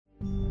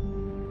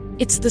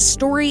It's the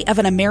story of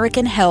an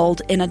American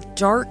held in a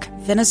dark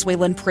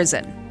Venezuelan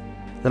prison.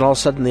 Then all of a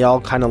sudden they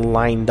all kind of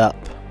lined up.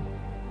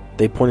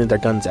 They pointed their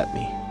guns at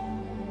me.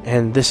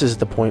 And this is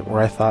the point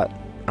where I thought,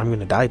 I'm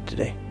going to die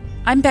today.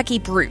 I'm Becky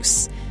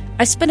Bruce.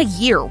 I spent a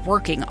year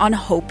working on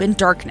Hope in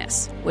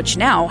Darkness, which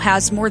now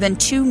has more than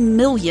 2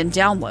 million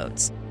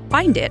downloads.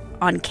 Find it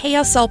on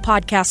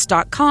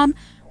kslpodcast.com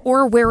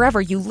or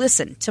wherever you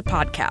listen to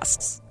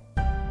podcasts.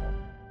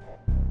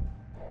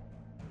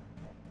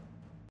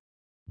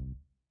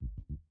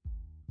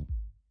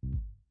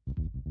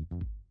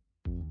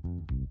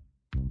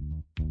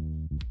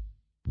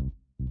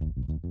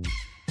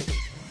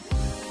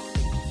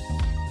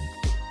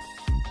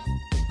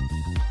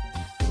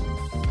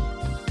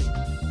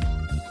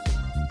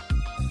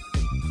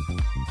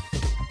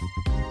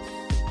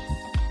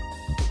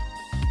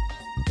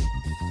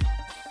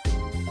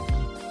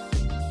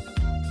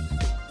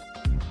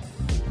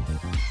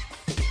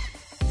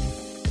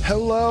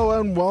 Hello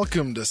and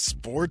welcome to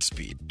Sports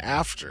Beat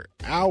After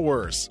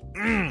Hours.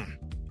 I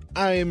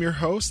am your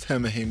host,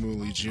 Hemahe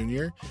Mooley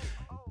Jr.,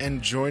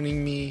 and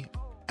joining me,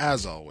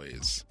 as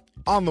always,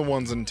 on the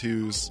ones and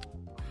twos,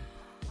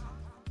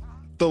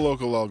 the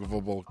local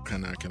lovable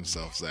Canuck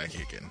himself, Zach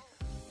Hicken.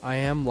 I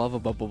am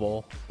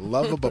lovable.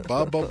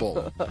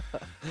 Lovable.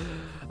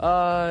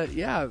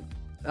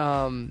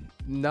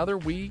 Another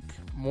week,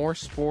 more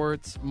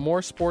sports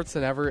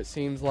than ever, it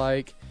seems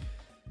like.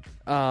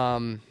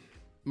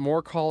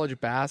 More college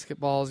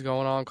basketball is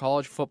going on.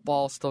 College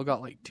football still got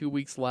like 2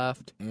 weeks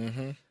left.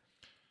 Mm-hmm.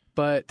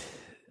 But,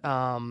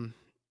 and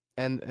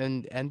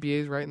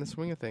NBA's right in the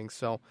swing of things.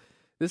 So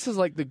this is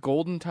like the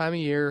golden time of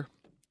year.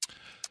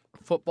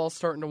 Football's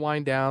starting to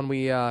wind down.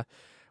 We are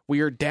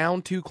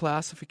down 2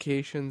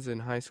 classifications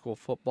in high school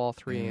football.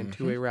 3A and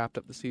 2A wrapped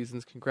up the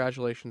seasons.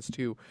 Congratulations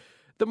to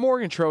the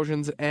Morgan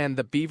Trojans and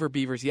the Beaver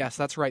Beavers. Yes,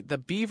 that's right. The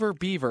Beaver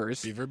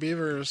Beavers.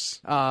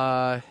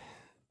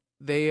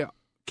 They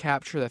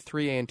capture the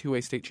 3A and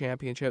 2A state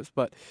championships.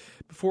 But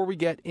before we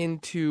get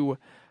into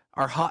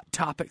our hot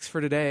topics for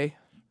today,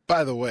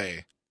 By the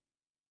way,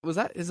 is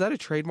that a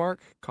trademark?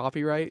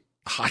 Copyright?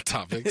 hot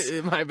topics.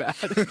 My bad.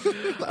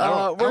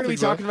 I We're going to be think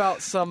so. talking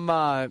about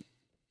some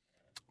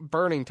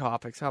burning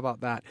topics. How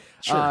about that?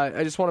 Sure.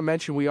 I just want to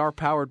mention we are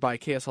powered by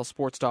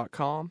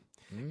KSLSports.com.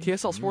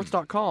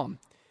 KSLSports.com,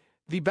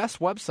 the best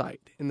website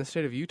in the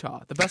state of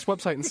Utah, the best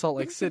website in Salt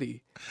Lake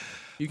City.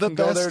 You The can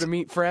go there best. to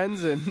meet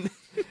friends and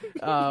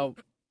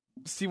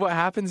see what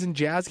happens in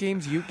Jazz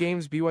games, Ute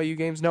games, BYU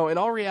games. No, in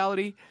all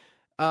reality,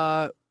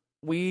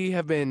 we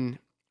have been...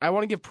 I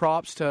want to give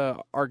props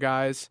to our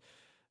guys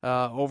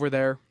over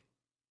there.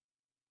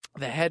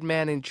 The head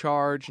man in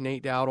charge,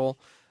 Nate Dowdle.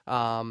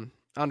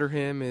 Under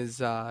him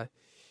is a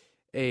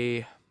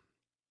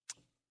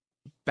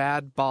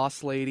bad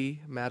boss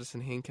lady,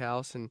 Madison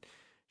Hinkhouse, and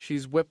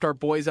she's whipped our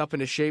boys up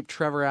into shape.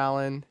 Trevor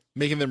Allen.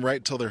 Making them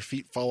right till their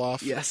feet fall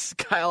off. Yes,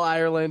 Kyle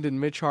Ireland and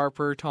Mitch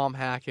Harper, Tom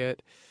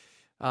Hackett,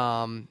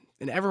 and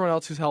everyone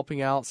else who's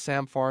helping out.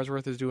 Sam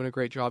Farnsworth is doing a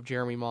great job.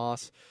 Jeremy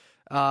Moss.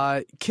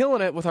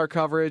 Killing it with our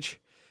coverage.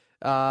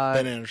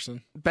 Ben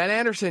Anderson. Ben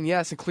Anderson,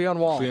 yes, and Cleon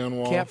Wall.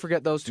 Can't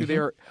forget those two. They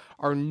are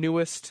our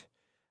newest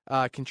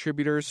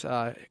contributors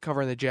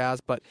covering the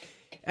Jazz. But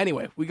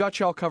anyway, we got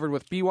you all covered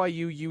with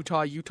BYU,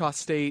 Utah, Utah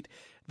State,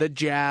 the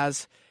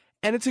Jazz,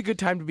 and it's a good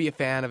time to be a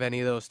fan of any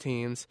of those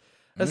teams,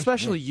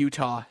 especially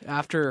Utah.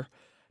 After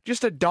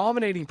just a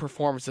dominating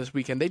performance this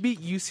weekend, they beat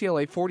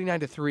UCLA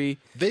 49-3.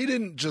 They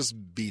didn't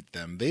just beat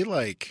them. They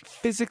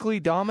Physically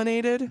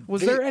dominated.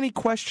 Was there any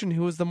question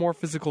who was the more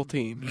physical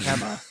team,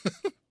 Emma?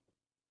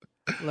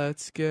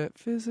 Let's get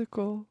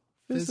physical.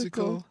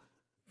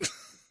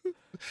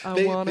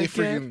 I want to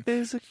get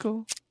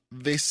physical.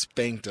 They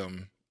spanked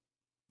them.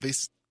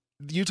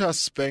 Utah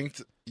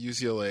spanked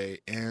UCLA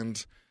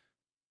and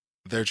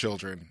their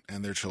children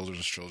and their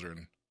children's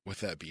children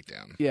with that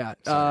beatdown. Yeah,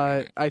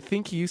 Sorry. I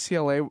think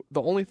UCLA,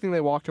 the only thing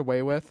they walked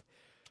away with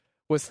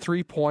was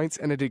 3 points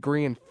and a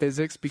degree in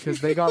physics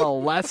because they got a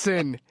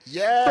lesson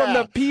from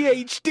the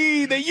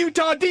PhD, the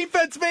Utah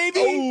defense, baby!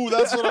 Oh,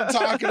 that's what I'm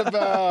talking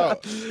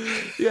about.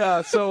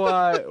 Yeah,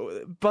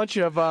 so bunch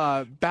of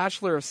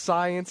Bachelor of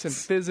Science and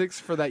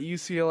Physics for that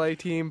UCLA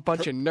team,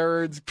 bunch of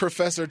nerds.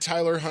 Professor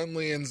Tyler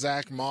Huntley and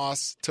Zach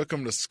Moss took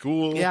them to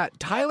school. Yeah,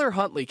 Tyler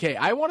Huntley. Okay,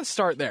 I want to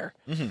start there.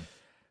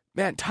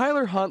 Man,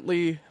 Tyler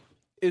Huntley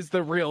is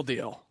the real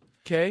deal,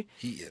 okay?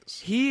 He is.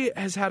 He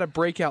has had a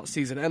breakout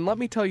season, and let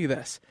me tell you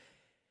this.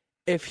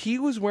 If he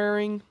was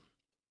wearing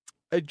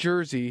a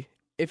jersey,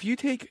 if you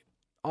take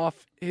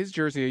off his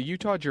jersey, a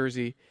Utah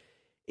jersey,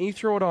 and you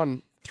throw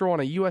on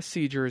a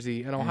USC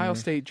jersey, an Ohio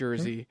State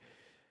jersey,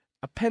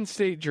 a Penn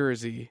State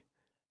jersey,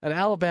 an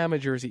Alabama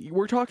jersey,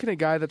 we're talking a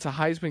guy that's a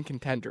Heisman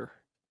contender.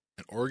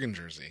 An Oregon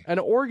jersey. An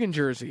Oregon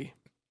jersey.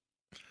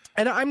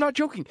 And I'm not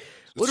joking.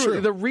 Literally,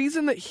 the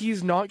reason that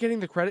he's not getting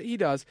the credit he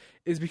does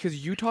is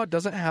because Utah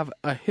doesn't have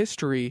a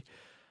history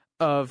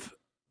of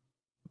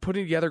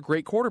putting together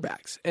great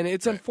quarterbacks. And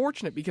it's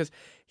unfortunate because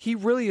he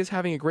really is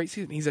having a great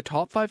season. He's a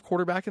top 5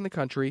 quarterback in the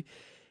country.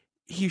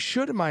 he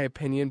should, in my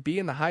opinion, be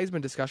in the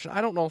Heisman discussion.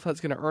 I don't know if that's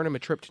going to earn him a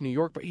trip to New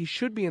York, but he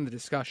should be in the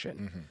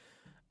discussion.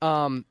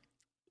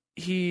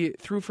 He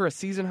threw for a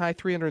season-high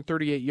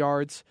 338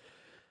 yards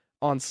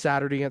on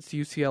Saturday against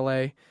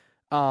UCLA.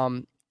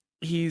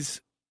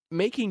 He's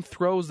making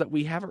throws that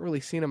we haven't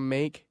really seen him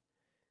make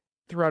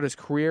throughout his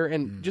career,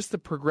 and just the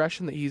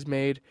progression that he's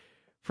made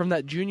from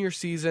that junior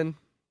season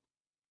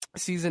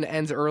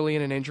ends early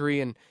in an injury,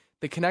 and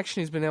the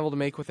connection he's been able to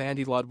make with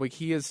Andy Ludwig,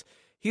 he is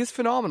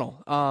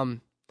phenomenal.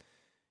 I'm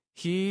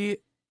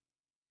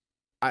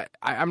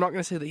not going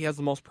to say that he has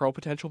the most pro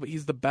potential, but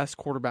he's the best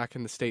quarterback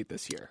in the state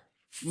this year.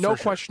 No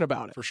question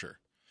about it. For sure.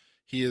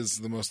 He is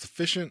the most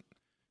efficient.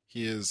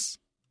 He is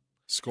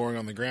scoring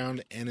on the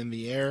ground and in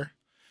the air.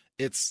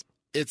 It's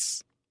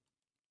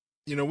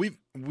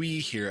we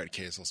here at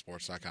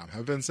KSLSports.com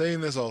have been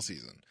saying this all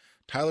season.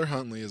 Tyler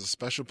Huntley is a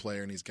special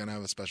player, and he's going to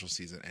have a special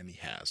season, and he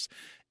has.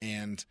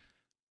 And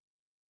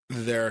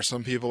there are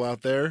some people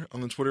out there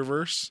on the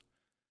Twitterverse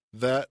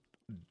that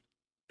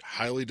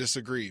highly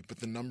disagree, but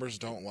the numbers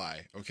don't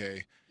lie,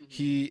 okay?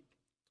 He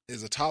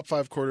is a top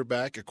 5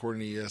 quarterback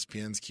according to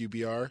ESPN's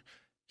QBR.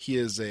 He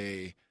is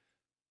he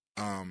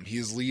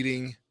is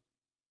leading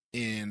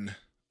in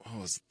what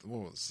was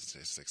the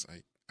statistics?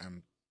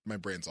 My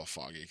brain's all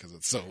foggy because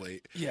it's so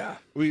late. Yeah,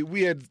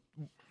 we had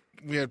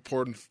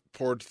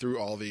poured through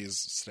all these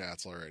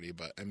stats already,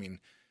 but I mean,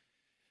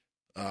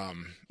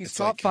 he's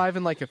top 5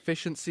 in like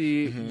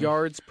efficiency,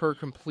 yards per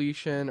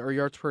completion or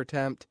yards per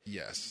attempt.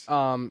 Yes.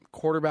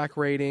 Quarterback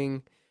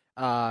rating,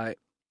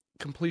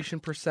 completion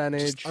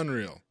percentage, just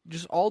unreal.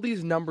 Just all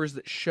these numbers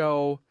that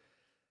show,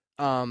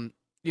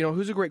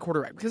 who's a great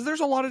quarterback. Because there's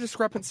a lot of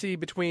discrepancy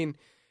between,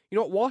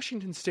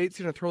 Washington State's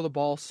going to throw the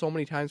ball so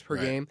many times per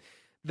game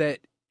that,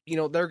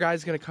 their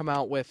guy's going to come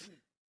out with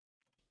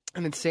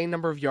an insane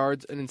number of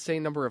yards, an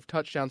insane number of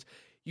touchdowns.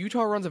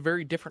 Utah runs a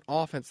very different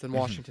offense than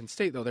Washington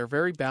State, though. They're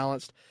very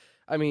balanced.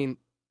 I mean,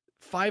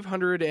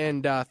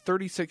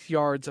 536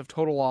 yards of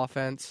total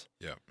offense.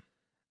 Yeah.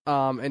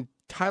 And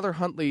Tyler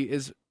Huntley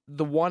is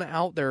the one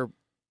out there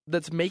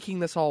that's making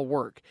this all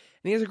work.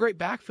 And he has a great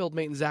backfield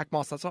mate in Zach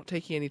Moss. That's not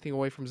taking anything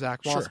away from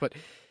Zach Moss, but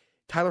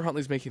Tyler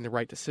Huntley's making the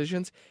right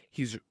decisions.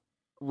 He's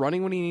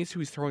running when he needs to.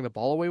 He's throwing the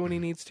ball away when he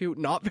needs to.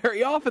 Not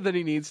very often that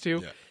he needs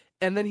to. Yeah.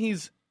 And then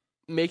he's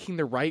making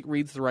the right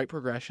reads, the right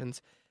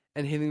progressions,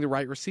 and hitting the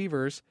right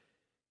receivers.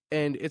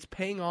 And it's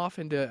paying off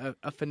into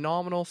a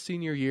phenomenal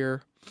senior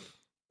year.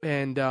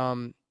 And,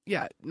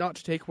 not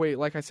to take away,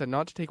 like I said,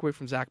 not to take away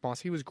from Zach Moss.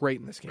 He was great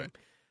in this game. Right.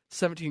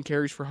 17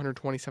 carries for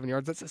 127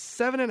 yards. That's a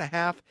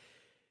 7.5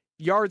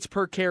 yards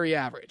per carry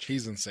average.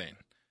 He's insane.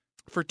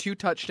 For 2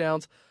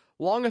 touchdowns.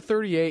 Long of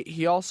 38.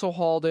 He also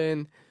hauled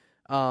in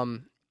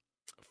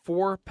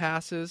 4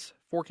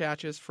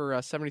 catches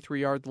for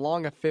 73 yards.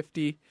 Long of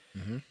 50.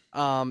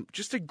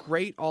 Just a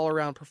great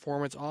all-around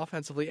performance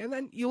offensively. And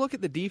then you look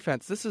at the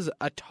defense. This is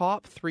a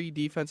top 3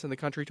 defense in the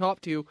country. Top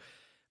 2,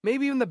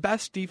 maybe even the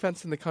best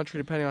defense in the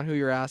country, depending on who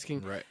you're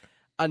asking. Right.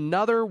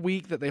 Another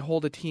week that they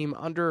hold a team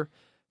under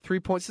 3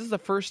 points. This is the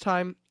first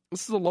time.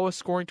 This is the lowest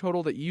scoring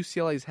total that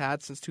UCLA's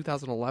had since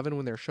 2011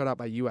 when they were shut out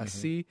by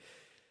USC.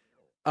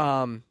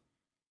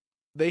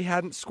 They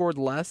hadn't scored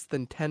less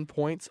than 10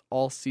 points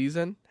all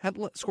season.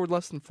 Hadn't scored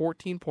less than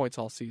 14 points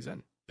all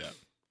season. Yeah.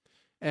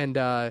 And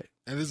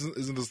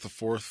isn't this the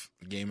 4th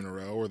game in a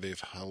row where they've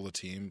held a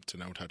team to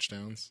no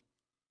touchdowns?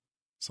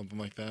 Something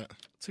like that?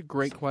 It's a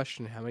great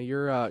question, Hema.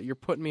 You're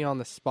putting me on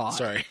the spot.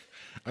 Sorry.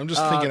 I'm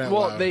just thinking out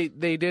loud. Well,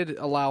 they did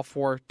allow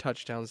 4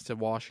 touchdowns to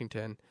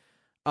Washington.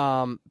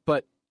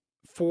 But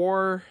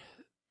 3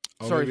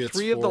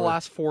 of the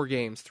last 4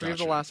 games. 3 of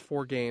the last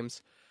 4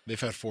 games. They've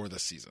had 4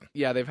 this season.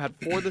 Yeah, they've had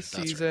 4 this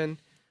season.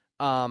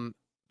 Right.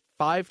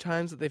 5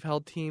 times that they've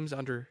held teams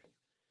under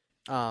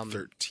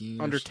 13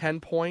 under 10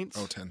 points.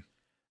 Oh, 10.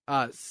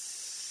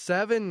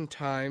 7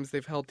 times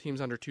they've held teams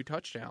under 2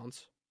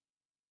 touchdowns.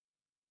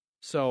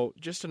 So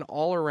just an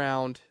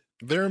all-around.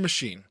 They're a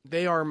machine.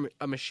 They are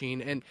a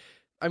machine. And,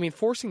 I mean,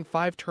 forcing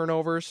 5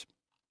 turnovers,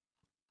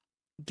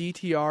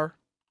 DTR,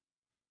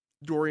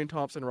 Dorian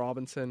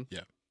Thompson-Robinson.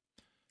 Yeah.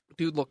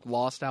 Dude looked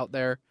lost out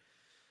there.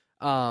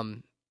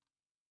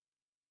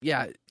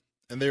 Yeah.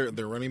 And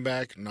their running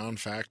back,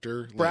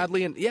 non-factor.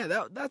 Bradley, and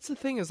that's the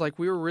thing is, like,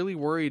 we were really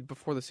worried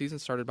before the season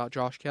started about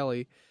Josh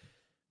Kelly.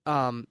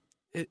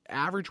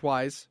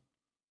 Average-wise,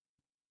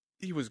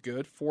 he was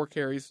good. 4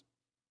 carries.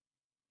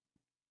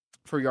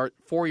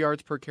 4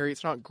 yards per carry.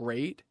 It's not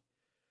great,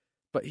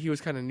 but he was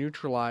kind of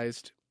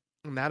neutralized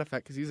in that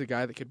effect because he's a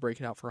guy that could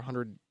break it out for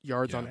 100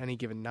 yards on any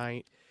given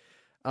night.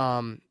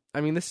 I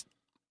mean, this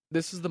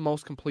is the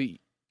most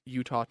complete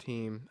Utah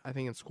team, I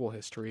think, in school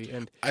history,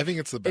 and I think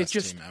it's the best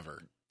team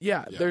ever.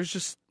 Yeah, there's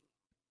just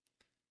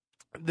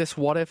this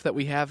what if that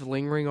we have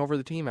lingering over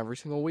the team every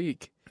single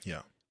week.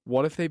 Yeah.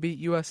 What if they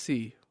beat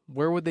USC?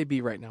 Where would they be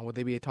right now? Would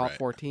they be a top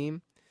 4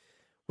 team?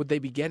 Would they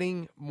be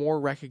getting more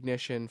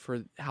recognition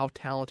for how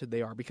talented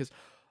they are? Because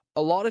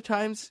a lot of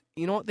times,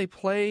 they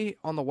play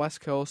on the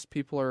West Coast.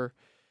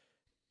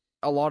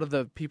 A lot of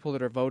the people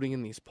that are voting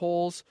in these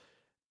polls,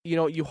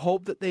 you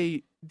hope that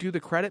they do the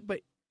credit,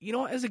 but you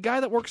know, as a guy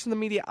that works in the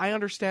media, I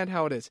understand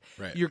how it is.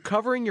 Right. You're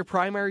covering your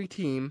primary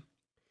team,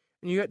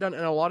 and you get done.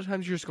 And a lot of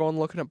times, you're just going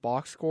looking at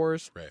box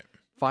scores, Right.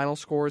 final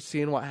scores,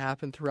 seeing what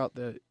happened throughout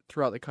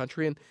the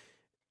country, and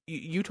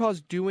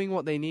Utah's doing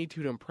what they need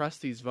to impress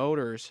these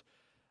voters.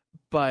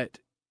 But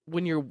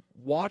when you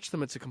watch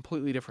them, it's a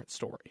completely different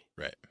story.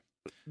 Right.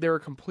 They're a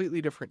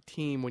completely different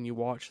team when you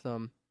watch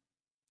them,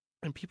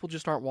 and people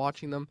just aren't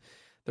watching them.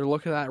 They're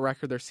looking at that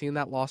record. They're seeing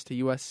that loss to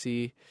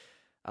USC,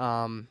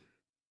 and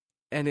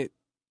it,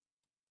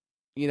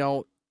 you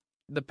know,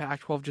 the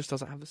Pac-12 just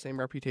doesn't have the same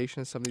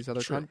reputation as some of these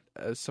other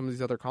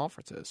Sure.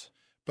 conferences.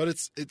 But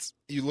it's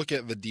you look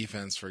at the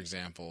defense, for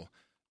example,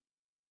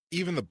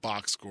 even the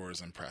box score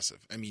is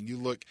impressive. I mean, you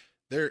look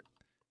there,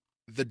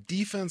 the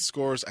defense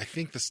scores, I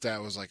think the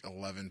stat was like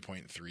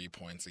 11.3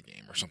 points a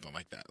game or something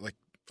like that. Like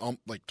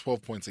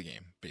 12 points a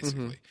game,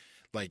 basically.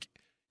 Like,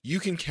 you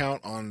can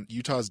count on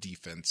Utah's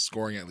defense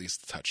scoring at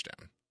least a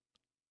touchdown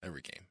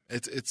every game.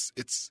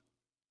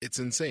 It's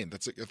insane.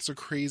 That's a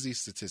crazy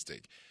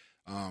statistic.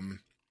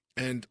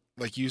 And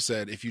like you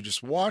said, if you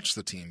just watch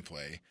the team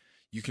play,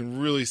 you can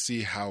really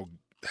see how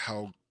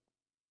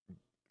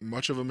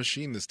much of a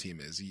machine this team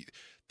is.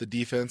 The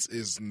defense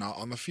is not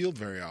on the field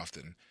very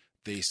often.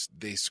 They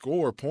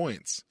score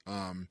points.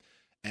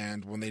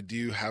 And when they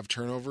do have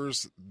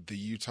turnovers, the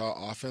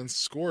Utah offense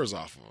scores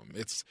off of them.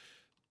 It's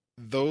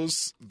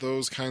those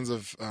kinds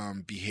of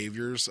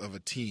behaviors of a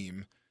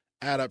team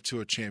add up to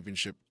a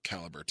championship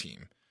caliber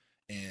team.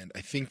 And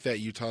I think that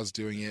Utah's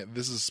doing it.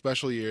 This is a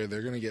special year.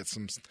 They're going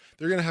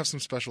to have some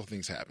special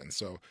things happen.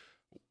 So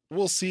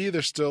we'll see.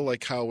 There's still,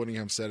 like Kyle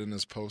Whittingham said in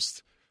his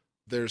post,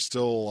 there's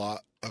still a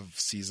lot of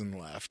season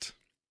left.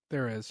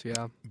 There is,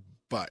 yeah.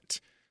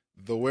 But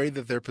the way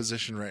that they're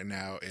positioned right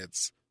now,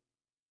 it's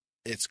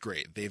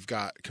great. They've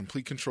got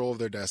complete control of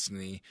their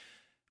destiny.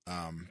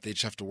 They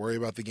just have to worry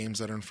about the games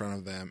that are in front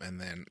of them, and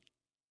then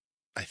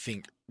I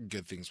think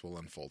good things will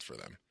unfold for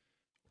them.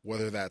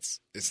 Whether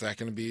is that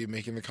going to be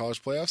making the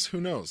college playoffs?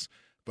 Who knows?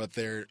 But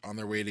they're on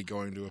their way to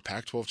going to a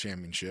Pac-12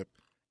 championship,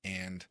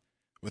 and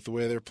with the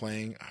way they're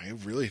playing, I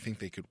really think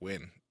they could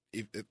win.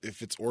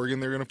 If it's Oregon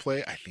they're going to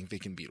play, I think they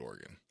can beat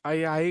Oregon. I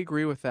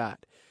agree with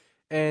that.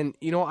 And,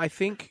 you know, I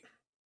think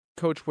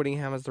Coach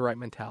Whittingham has the right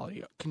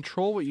mentality.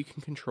 Control what you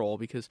can control,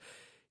 because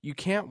you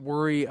can't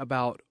worry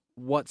about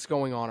what's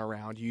going on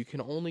around you. You can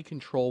only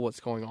control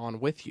what's going on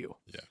with you.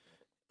 Yeah.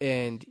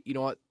 And you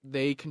know what?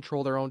 They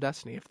control their own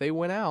destiny. If they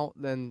win out,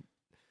 then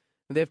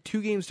they have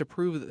 2 games to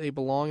prove that they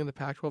belong in the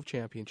Pac-12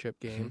 championship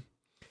game.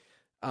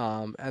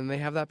 And they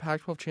have that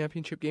Pac-12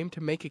 championship game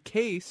to make a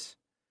case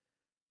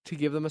to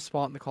give them a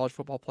spot in the college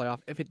football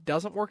playoff. If it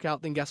doesn't work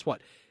out, then guess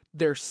what?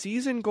 Their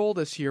season goal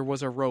this year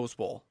was a Rose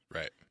Bowl.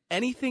 Right.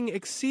 Anything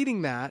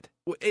exceeding that,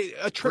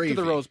 a trip to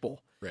the Gravy. Rose Bowl.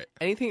 Right.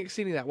 Anything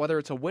exceeding that, whether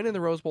it's a win in the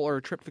Rose Bowl or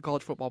a trip to the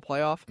college football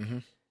playoff,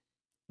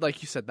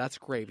 like you said, that's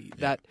gravy.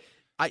 Yeah.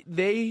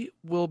 They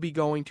will be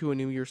going to a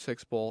New Year's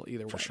Six Bowl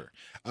either way. For sure.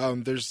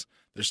 There's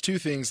 2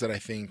 things that I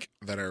think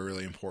that are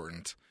really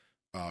important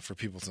for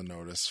people to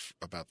notice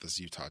about this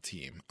Utah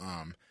team.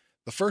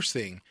 The first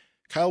thing,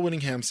 Kyle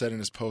Whittingham said in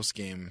his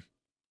post-game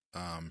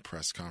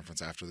press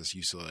conference after this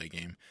UCLA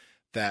game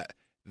that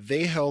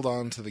they held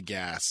on to the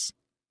gas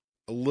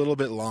a little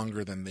bit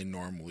longer than they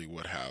normally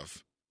would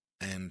have.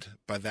 And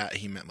by that,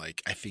 he meant,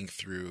 like, I think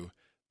through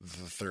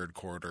the third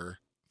quarter.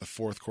 The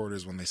fourth quarter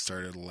is when they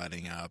started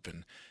letting up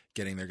and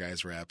getting their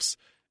guys reps.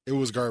 It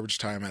was garbage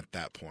time at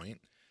that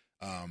point.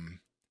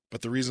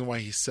 But the reason why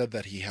he said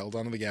that he held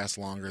onto the gas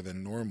longer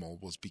than normal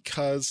was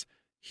because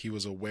he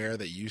was aware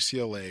that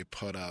UCLA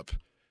put up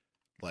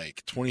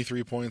like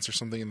 23 points or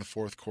something in the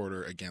fourth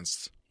quarter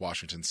against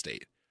Washington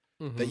State.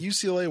 That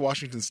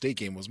UCLA-Washington State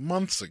game was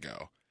months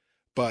ago.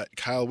 But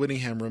Kyle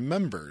Whittingham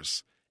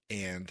remembers,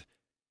 and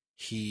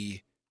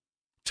he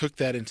took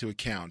that into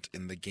account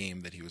in the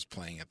game that he was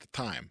playing at the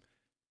time.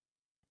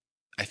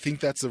 I think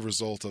that's a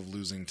result of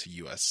losing to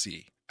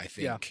USC. I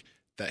think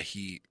that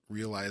he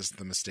realized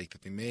the mistake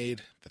that they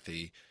made, that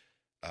they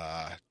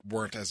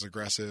weren't as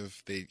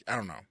aggressive. I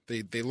don't know.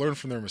 They learn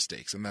from their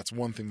mistakes, and that's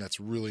one thing that's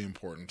really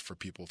important for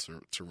people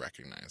to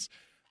recognize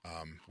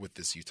with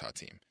this Utah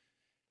team.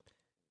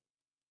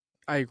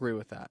 I agree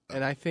with that,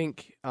 and I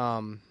think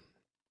having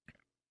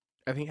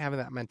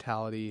that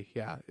mentality,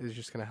 is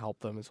just going to help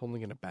them. It's only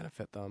going to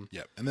benefit them.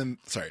 Yep. And then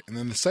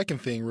the second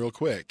thing, real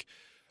quick,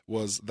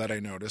 was that I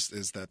noticed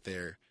is that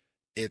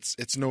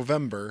it's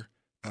November,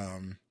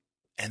 and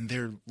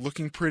they're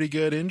looking pretty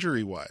good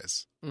injury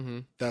wise.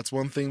 That's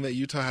one thing that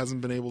Utah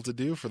hasn't been able to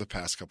do for the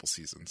past couple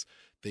seasons.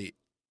 They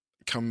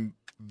come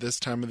this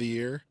time of the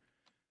year,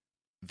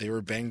 they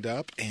were banged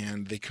up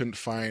and they couldn't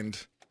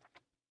find.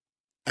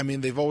 I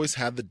mean, they've always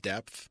had the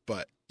depth,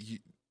 but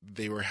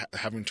they were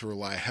having to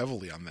rely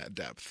heavily on that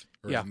depth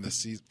in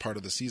the part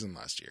of the season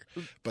last year.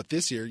 But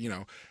this year,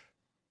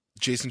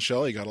 Jason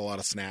Shelley got a lot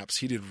of snaps.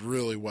 He did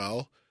really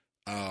well,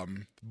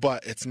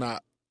 but it's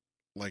not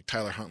like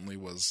Tyler Huntley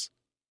was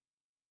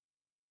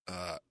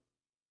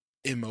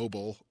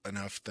immobile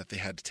enough that they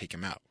had to take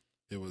him out.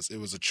 It was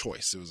a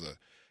choice. It was a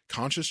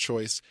conscious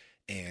choice,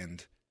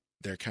 and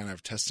They're kind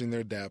of testing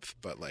their depth,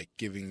 but like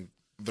giving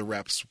the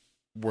reps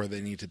where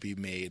they need to be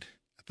made.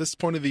 At this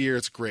point of the year,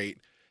 it's great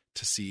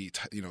to see,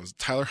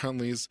 Tyler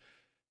Huntley's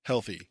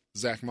healthy.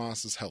 Zach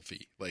Moss is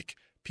healthy. Like,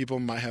 people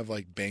might have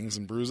like bangs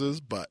and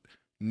bruises, but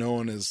no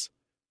one is,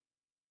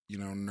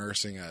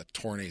 nursing a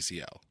torn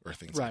ACL or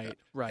things like that.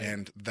 Right.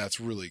 And that's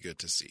really good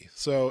to see.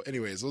 So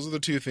anyways, those are the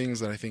two things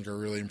that I think are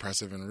really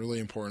impressive and really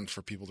important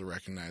for people to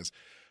recognize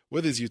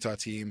with his Utah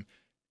team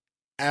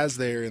as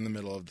they're in the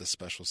middle of this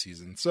special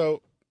season.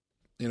 So,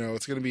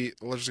 there's going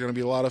to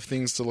be a lot of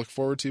things to look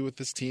forward to with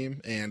this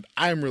team, and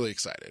I'm really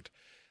excited.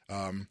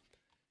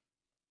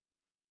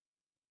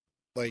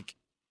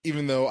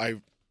 Even though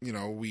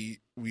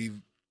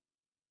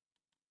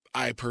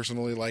I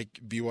personally like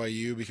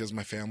BYU because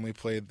my family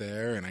played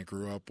there and I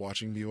grew up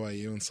watching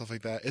BYU and stuff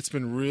like that. It's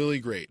been really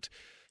great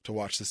to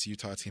watch this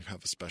Utah team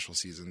have a special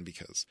season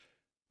because,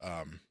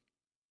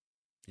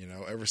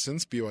 ever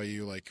since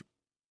BYU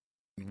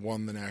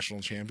won the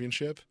national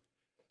championship,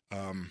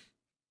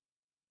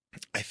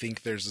 I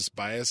think there's this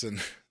bias,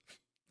 and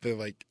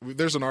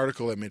there's an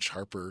article that Mitch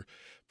Harper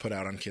put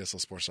out on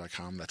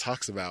KSLSports.com that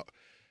talks about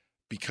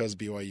because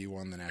BYU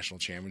won the national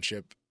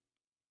championship,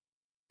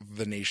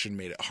 the nation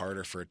made it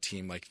harder for a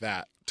team like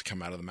that to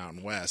come out of the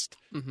Mountain West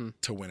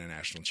to win a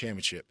national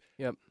championship.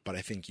 Yep. But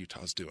I think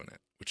Utah's doing it,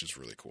 which is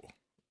really cool.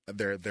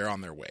 They're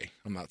on their way.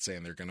 I'm not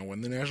saying they're going to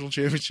win the national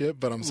championship,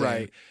 but I'm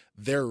saying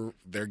they're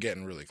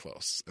getting really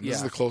close. And this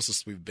is the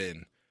closest we've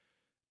been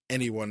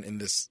anyone in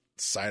this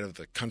side of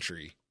the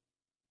country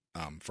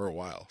for a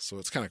while. So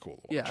it's kind of cool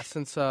to watch. Yeah,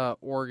 since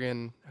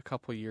Oregon a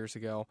couple years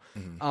ago.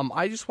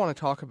 I just want to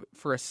talk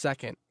for a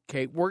second.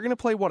 Okay, we're going to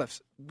play what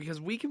ifs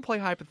because we can play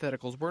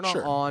hypotheticals. We're not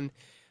on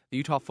the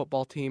Utah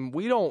football team.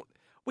 We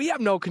have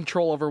no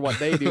control over what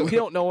they do. We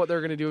don't know what they're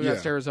going to do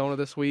against Arizona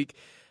this week.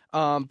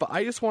 But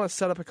I just want to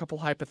set up a couple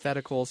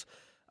hypotheticals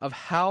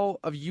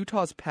of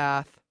Utah's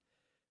path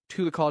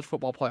to the college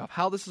football playoff,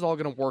 how this is all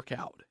going to work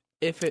out.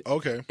 If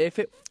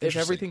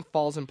everything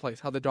falls in place,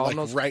 how the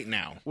dominoes right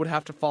now would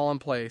have to fall in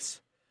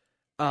place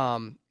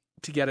to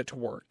get it to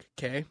work.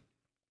 Okay.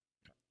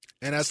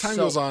 And as time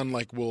goes on,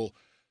 we'll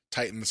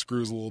tighten the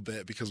screws a little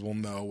bit because we'll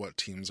know what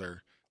teams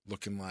are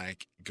looking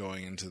like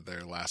going into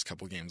their last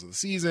couple games of the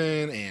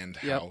season and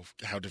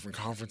how different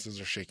conferences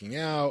are shaking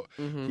out,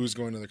 who's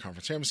going to the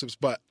conference championships.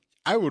 But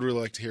I would really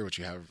like to hear what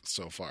you have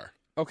so far.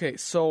 Okay,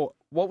 so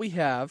what we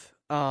have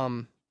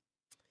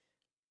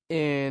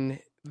in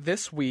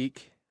this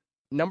week,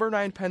 number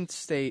 9 Penn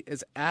State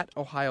is at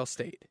Ohio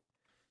State.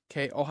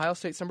 Okay, Ohio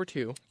State's number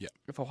 2. Yeah.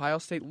 If Ohio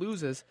State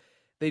loses,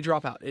 they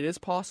drop out. It is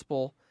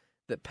possible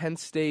that Penn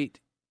State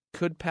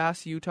could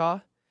pass Utah.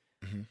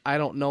 I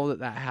don't know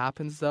that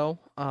happens though.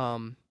 I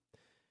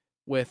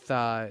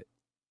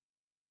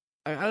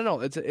don't know.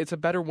 It's a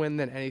better win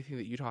than anything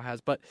that Utah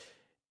has, but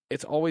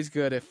it's always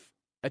good if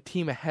a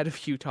team ahead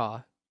of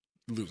Utah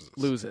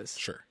loses.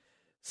 Sure.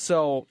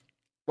 So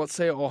let's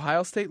say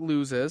Ohio State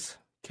loses.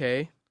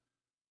 Okay.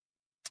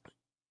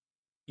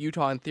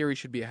 Utah, in theory,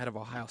 should be ahead of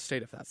Ohio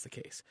State if that's the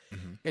case.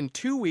 In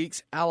 2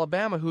 weeks,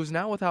 Alabama, who's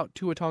now without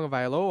Tua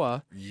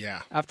Tagovailoa,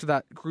 after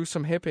that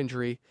gruesome hip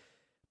injury,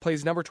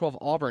 plays number 12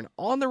 Auburn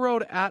on the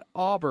road at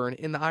Auburn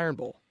in the Iron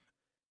Bowl.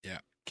 Yeah.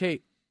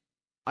 Okay,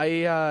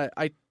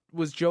 I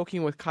was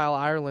joking with Kyle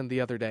Ireland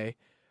the other day.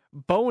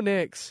 Bo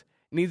Nix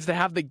needs to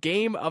have the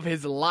game of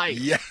his life.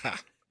 Yeah.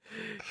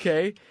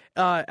 Okay.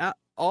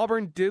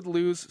 Auburn did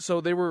lose, so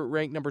they were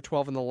ranked number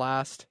 12 in the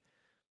last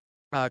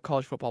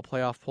college football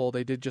playoff poll.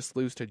 They did just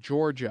lose to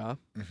Georgia.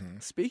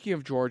 Speaking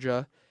of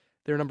Georgia,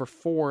 they're number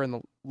 4 in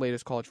the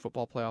latest college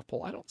football playoff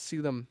poll. I don't see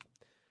them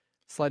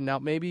sliding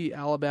out. Maybe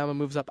Alabama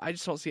moves up. I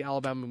just don't see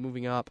Alabama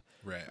moving up.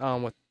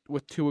 Right.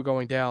 With Tua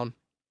going down.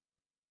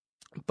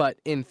 But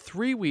in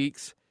 3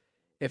 weeks,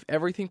 if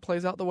everything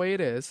plays out the way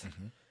it is,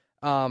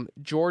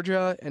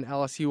 Georgia and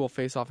LSU will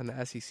face off in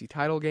the SEC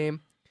title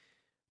game.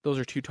 Those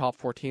are 2 top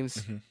 4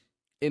 teams.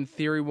 In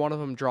theory, one of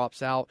them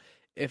drops out.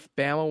 If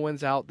Bama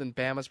wins out, then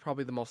Bama's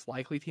probably the most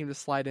likely team to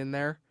slide in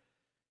there.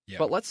 Yeah.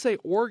 But let's say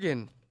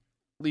Oregon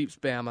leaps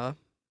Bama.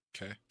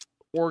 Okay.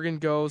 Oregon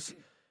goes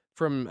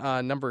from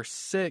number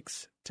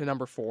 6 to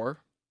number 4.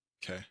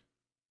 Okay.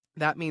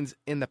 That means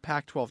in the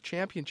Pac-12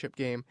 championship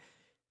game,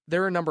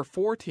 they're a number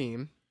 4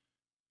 team.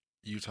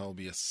 Utah will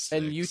be a 6.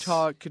 And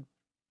Utah could,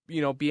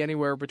 be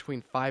anywhere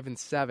between 5 and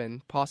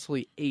 7,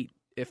 possibly 8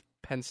 if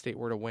Penn State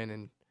were to win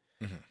and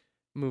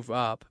move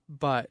up.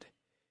 But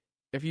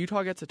if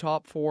Utah gets a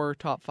top 4,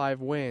 top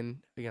 5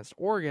 win against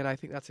Oregon, I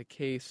think that's a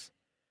case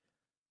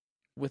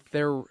with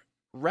their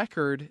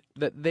record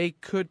that they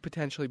could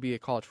potentially be a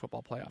college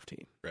football playoff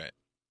team. Right.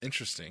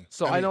 Interesting.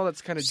 So I know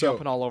that's kind of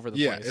jumping all over the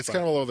place. Yeah, it's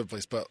kind of all over the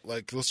place, but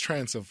let's try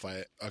and simplify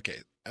it. Okay,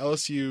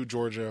 LSU,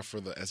 Georgia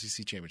for the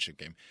SEC championship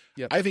game.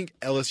 Yep. I think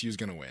LSU is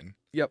going to win.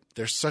 Yep.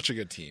 They're such a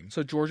good team.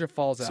 So Georgia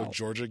falls out. So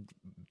Georgia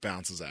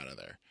bounces out of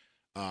there.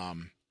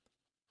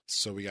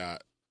 So we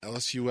got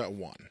LSU at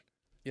 1.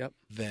 Yep.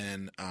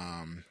 Then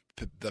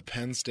the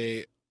Penn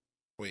State.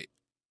 Wait,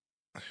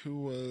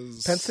 who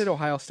was Penn State?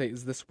 Ohio State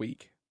is this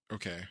week.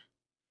 Okay.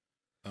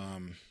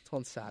 It's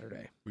on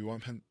Saturday. We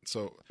want Penn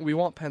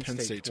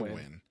State to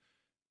win.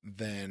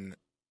 Then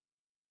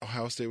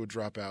Ohio State would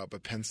drop out,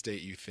 but Penn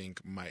State you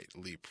think might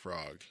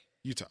leapfrog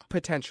Utah.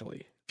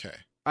 Potentially. Okay.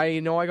 I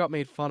know I got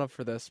made fun of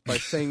for this by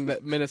saying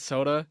that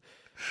Minnesota.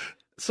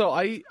 So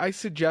I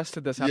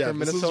suggested this after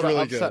Minnesota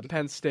really upset good.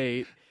 Penn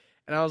State,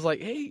 and I was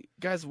like, "Hey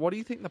guys, what do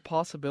you think the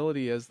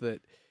possibility is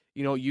that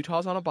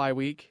Utah's on a bye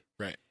week?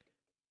 Right.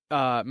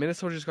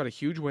 Minnesota just got a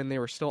huge win. They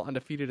were still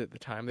undefeated at the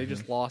time. They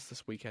just lost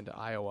this weekend to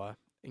Iowa.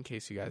 In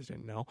case you guys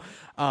didn't know,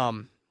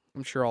 I'm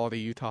sure all the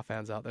Utah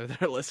fans out there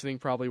that are listening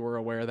probably were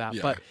aware of that.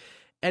 Yeah. But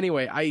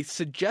anyway, I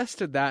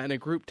suggested that in a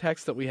group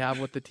text that we have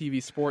with the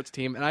TV sports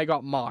team, and I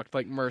got mocked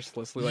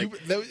mercilessly.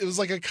 It was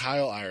like a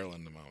Kyle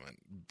Ireland moment,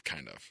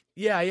 kind of.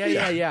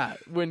 Yeah.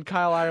 When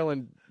Kyle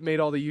Ireland made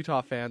all the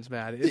Utah fans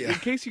mad. In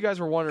case you guys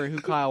were wondering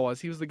who Kyle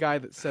was, he was the guy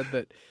that said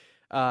that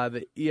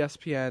the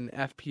ESPN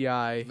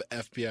FPI, The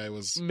FBI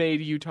was made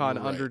Utah an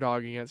Right.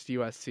 underdog against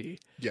USC.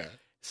 yeah.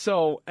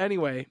 So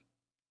anyway,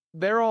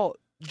 they're all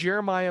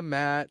Jeremiah,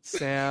 Matt,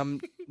 Sam,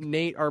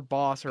 Nate, our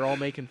boss, are all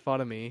making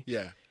fun of me,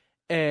 Yeah.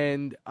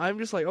 and I'm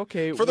just like,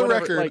 okay. For the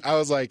whatever, record, I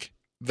was like,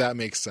 that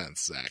makes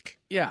sense, Zach.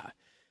 yeah.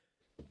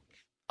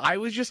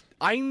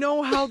 I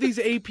know how these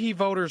AP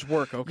voters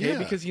work, okay? Yeah.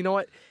 Because you know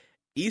what?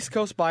 East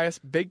Coast bias,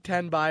 Big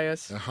Ten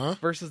bias Uh-huh.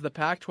 versus the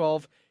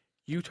Pac-12.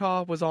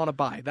 Utah was on a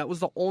bye. That was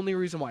the only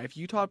reason why. If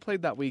Utah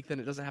played that week, then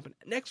it doesn't happen.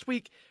 The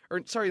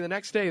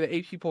next day, the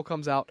AP poll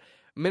comes out.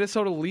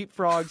 Minnesota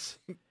leapfrogs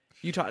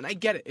Utah. And I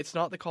get it. It's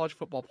not the college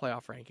football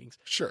playoff rankings.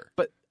 Sure.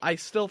 But I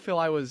still feel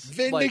I was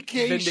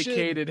Vindication.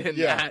 vindicated in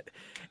Yeah. that.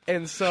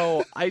 And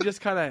so I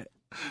just I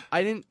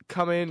didn't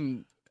come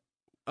in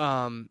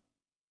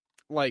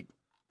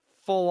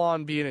full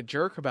on being a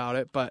jerk about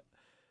it, but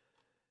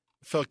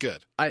Felt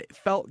good. I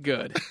felt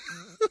good.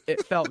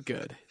 It felt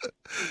good.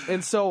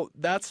 And so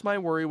that's my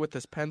worry with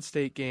this Penn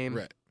State game.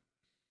 Right.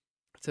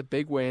 It's a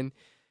big win.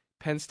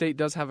 Penn State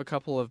does have a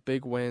couple of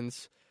big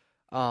wins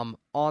on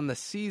the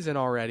season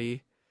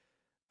already.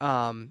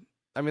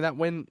 That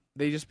win,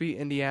 they just beat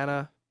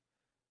Indiana,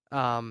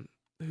 who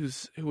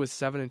was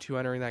 7-2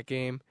 entering that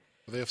game.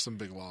 They have some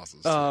big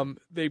losses.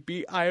 They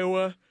beat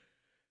Iowa.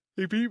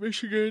 They beat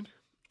Michigan.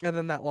 And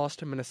then that loss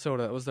to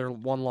Minnesota. It was their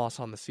one loss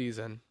on the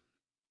season.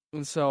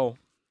 And so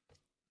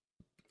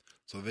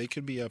they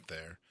could be up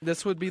there.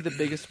 this would be the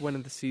biggest win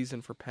of the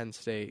season for Penn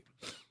State,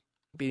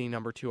 beating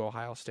number 2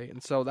 Ohio State.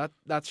 And so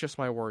that's just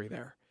my worry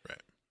there.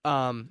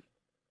 Right.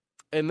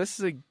 And this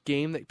is a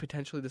game that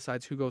potentially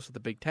decides who goes to the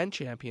Big Ten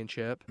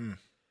championship,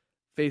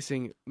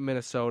 facing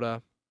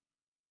Minnesota,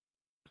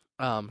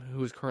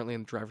 who is currently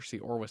in the driver's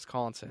seat, or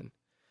Wisconsin.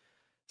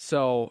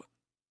 So,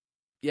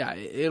 yeah,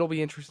 it'll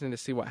be interesting to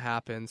see what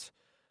happens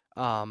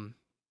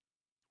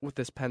with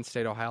this Penn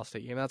State-Ohio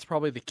State game. That's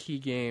probably the key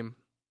game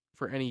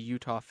for any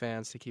Utah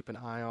fans to keep an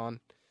eye on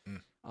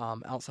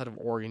outside of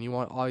Oregon. You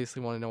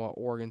obviously want to know what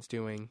Oregon's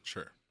doing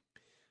Sure.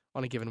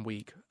 on a given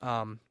week.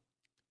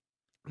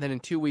 Then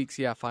in 2 weeks,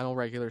 final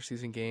regular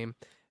season game,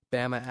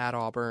 Bama at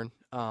Auburn.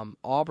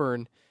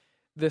 Auburn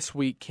this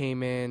week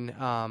came in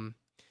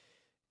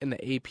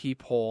the AP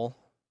poll.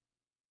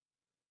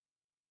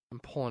 I'm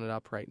pulling it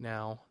up right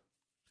now.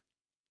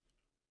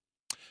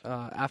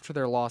 After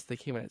their loss, they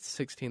came in at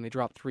 16. They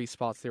dropped 3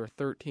 spots. They were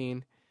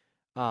 13.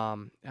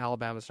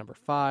 Alabama's number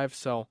 5.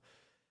 So,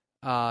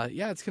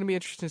 it's going to be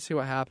interesting to see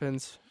what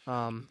happens.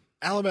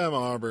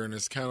 Alabama-Auburn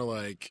is kind of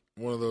like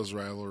one of those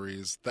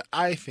rivalries that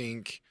I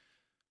think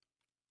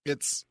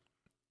it's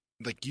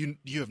like you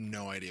have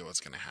no idea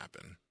what's going to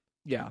happen.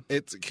 Yeah.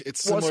 It's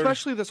similar.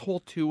 Especially this whole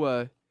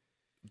Tua,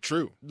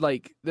 True.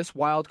 this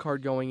wild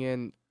card going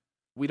in,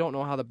 we don't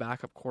know how the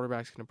backup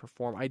quarterback's going to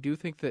perform. I do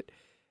think that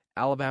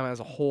Alabama as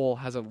a whole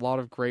has a lot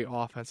of great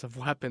offensive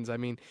weapons. I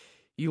mean,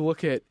 you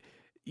look at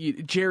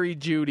Jerry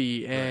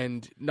Jeudy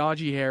and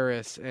Najee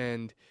Harris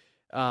and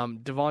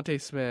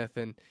Devontae Smith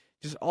and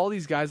just all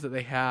these guys that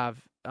they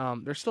have.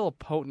 They're still a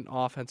potent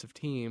offensive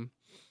team.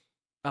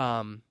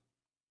 But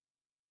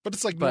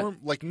it's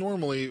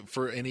normally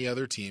for any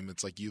other team,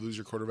 it's like you lose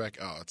your quarterback.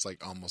 Oh, it's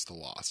like almost a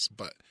loss.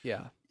 But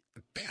yeah,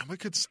 Bama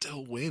could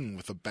still win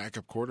with a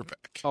backup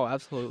quarterback. Oh,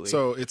 absolutely.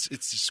 So it's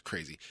just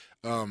crazy.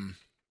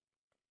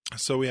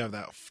 So we have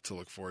that to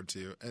look forward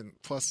to, and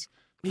plus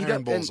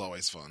Iron Bowl is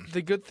always fun.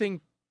 The good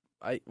thing,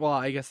 I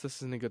guess this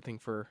isn't a good thing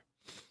for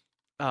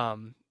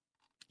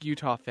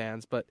Utah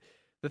fans, but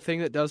the thing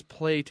that does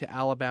play to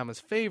Alabama's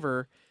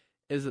favor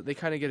is that they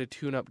kind of get a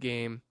tune-up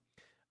game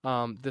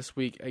this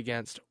week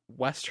against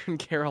Western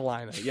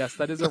Carolina. Yes,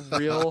 that is a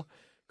real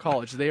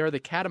college. They are the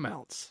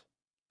Catamounts.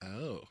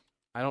 Oh.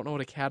 I don't know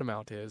what a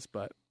catamount is,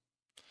 but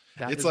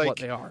that It's is like- what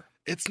they are.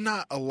 It's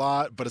not a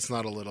lot, but it's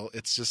not a little.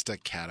 It's just a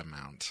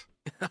catamount.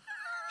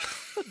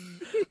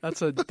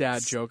 That's a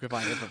dad joke if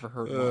I have ever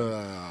heard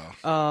one.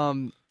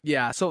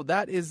 Oh. So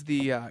that is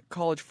the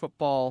college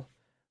football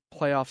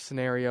playoff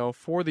scenario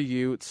for the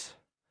Utes.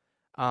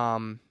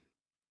 Got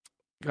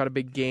a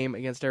big game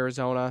against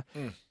Arizona.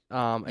 You're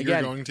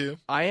Again, going to?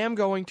 I am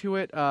going to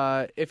it.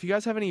 If you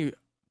guys have any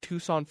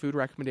Tucson food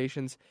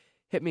recommendations,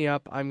 hit me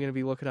up. I'm going to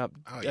be looking up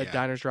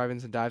diners,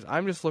 drive-ins, and dives.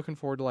 I'm just looking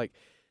forward to like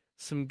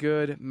some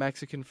good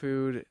Mexican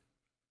food,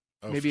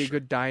 maybe a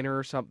good diner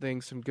or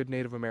something, some good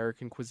Native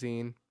American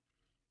cuisine.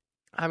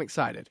 I'm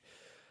excited.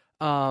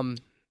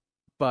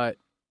 But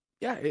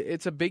yeah,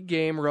 it's a big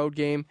game, road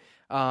game.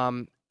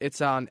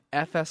 It's on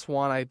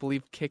FS1. I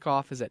believe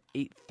kickoff is at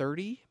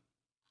 8:30.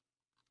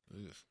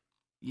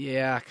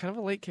 Yeah, kind of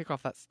a late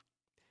kickoff. That's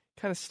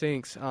kind of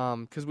stinks.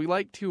 Because we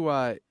like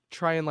to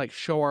try and like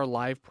show our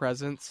live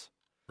presence.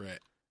 Right.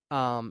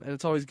 And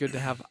it's always good to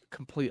have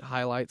complete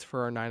highlights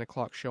for our 9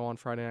 o'clock show on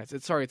Friday nights.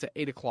 It's at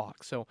 8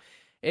 o'clock. So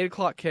 8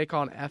 o'clock kick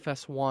on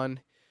FS1.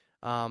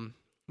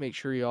 Make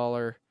sure y'all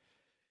are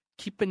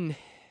keeping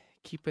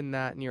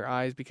that in your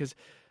eyes because,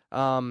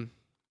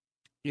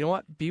 you know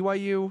what?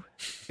 BYU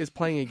is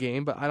playing a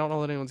game, but I don't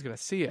know that anyone's going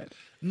to see it.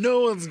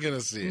 No one's going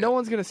to see it. No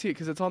one's going to see it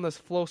because it's on this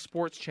Flow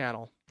Sports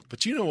channel.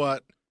 But you know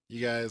what,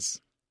 you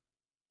guys?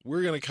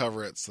 We're going to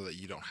cover it so that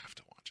you don't have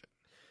to watch it.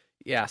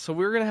 Yeah, so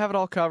we're going to have it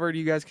all covered.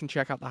 You guys can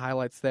check out the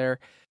highlights there.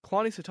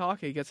 Kalani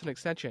Sitake gets an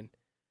extension.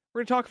 We're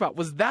going to talk about,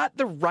 was that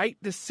the right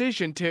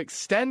decision to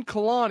extend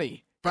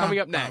Kalani? Coming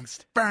up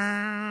next.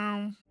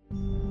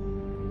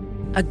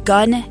 A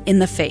gun in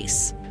the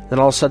face. Then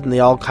all of a sudden, they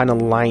all kind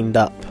of lined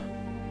up.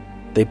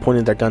 They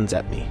pointed their guns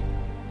at me.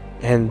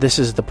 And this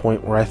is the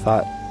point where I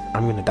thought,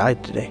 I'm going to die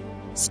today.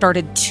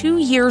 Started 2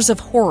 years of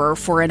horror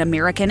for an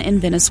American in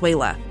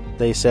Venezuela.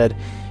 They said,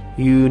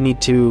 you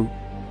need to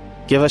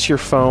give us your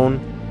phone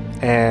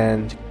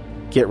and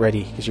get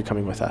ready because you're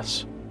coming with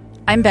us.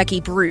 I'm Becky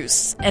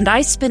Bruce, and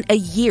I spent a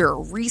year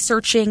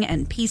researching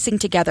and piecing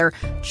together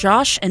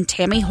Josh and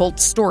Tammy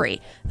Holt's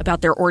story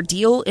about their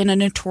ordeal in a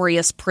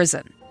notorious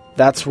prison.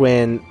 That's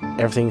when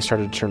everything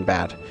started to turn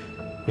bad.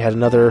 We had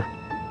another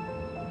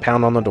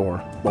pound on the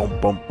door. Boom,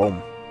 boom,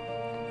 boom.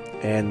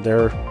 And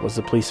there was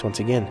the police once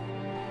again.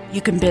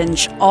 You can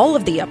binge all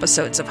of the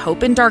episodes of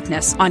Hope in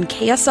Darkness on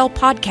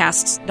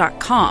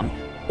KSLPodcasts.com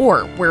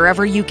or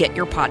wherever you get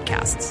your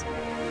podcasts.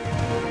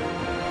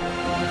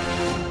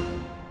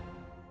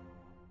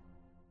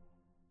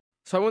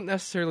 So I wouldn't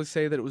necessarily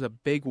say that it was a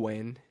big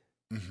win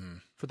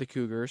for the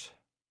Cougars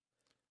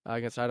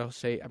against Idaho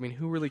State. I mean,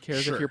 who really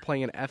cares if you're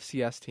playing an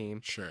FCS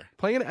team? Sure.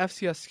 Playing an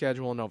FCS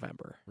schedule in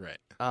November. Right.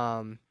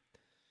 Kind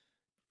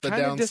The of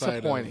downside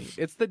disappointing. of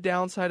It's the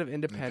downside of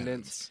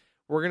independence.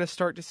 We're going to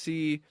start to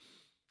see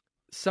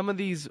some of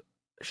these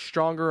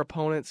stronger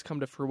opponents come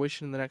to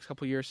fruition in the next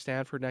couple of years.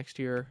 Stanford next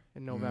year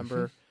in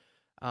November.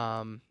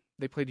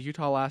 They played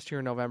Utah last year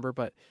in November,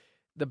 but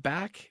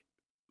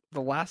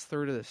the last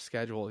third of the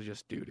schedule is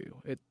just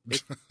doo-doo.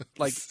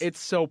 It's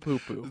so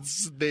poo-poo.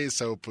 They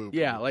so poop.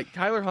 Yeah, like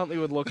Tyler Huntley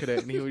would look at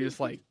it and he would just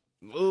like,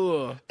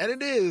 ugh. And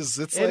it is.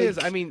 It is.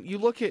 I mean,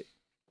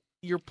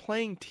 you're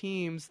playing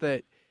teams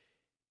that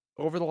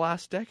over the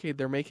last decade,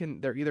 they're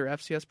either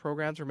FCS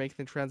programs or making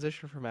the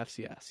transition from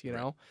FCS, you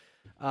know?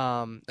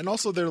 And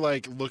also they're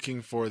like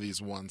looking for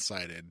these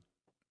one-sided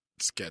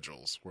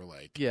schedules where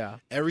like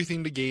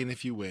everything to gain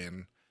if you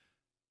win,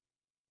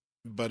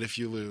 but if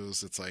you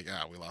lose, it's like,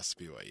 we lost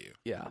to BYU.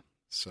 Yeah.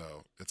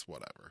 So it's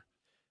whatever.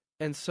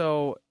 And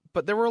so,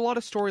 but there were a lot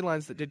of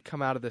storylines that did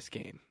come out of this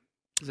game.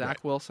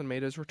 Zach Wilson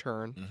made his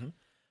return.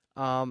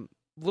 A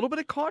little bit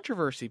of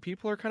controversy.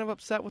 People are kind of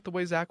upset with the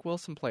way Zach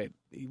Wilson played.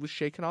 He was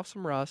shaking off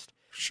some rust.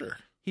 Sure.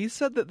 He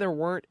said that there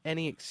weren't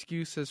any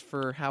excuses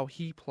for how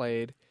he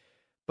played.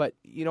 But,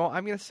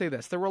 I'm going to say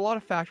this. There were a lot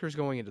of factors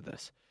going into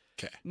this.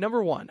 Okay.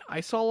 Number one,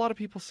 I saw a lot of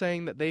people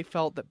saying that they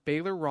felt that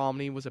Baylor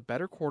Romney was a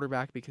better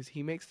quarterback because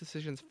he makes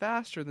decisions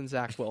faster than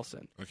Zach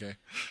Wilson. Okay,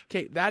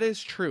 that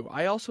is true.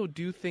 I also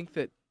do think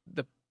that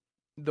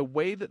the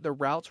way that the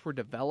routes were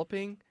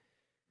developing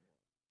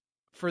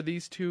for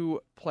these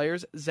two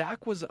players,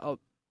 Zach was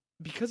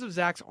because of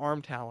Zach's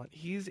arm talent,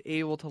 he's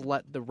able to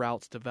let the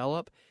routes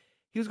develop.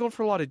 He was going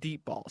for a lot of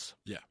deep balls.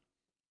 Yeah.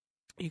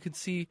 You could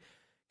see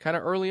kind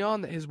of early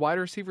on that his wide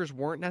receivers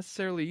weren't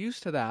necessarily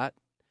used to that.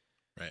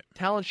 Right.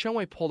 Talon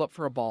Shumway pulled up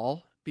for a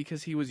ball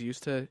because he was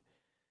used to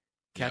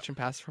catching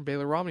passes from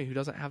Baylor Romney, who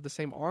doesn't have the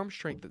same arm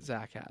strength that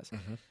Zach has.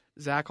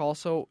 Zach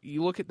also,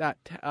 you look at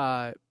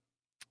that,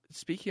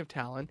 speaking of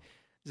Talon,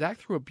 Zach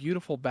threw a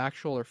beautiful back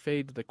shoulder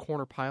fade to the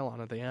corner pylon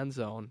of the end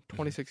zone,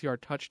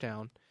 26-yard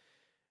touchdown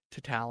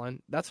to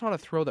Talon. That's not a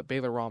throw that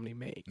Baylor Romney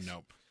makes.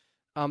 Nope.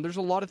 There's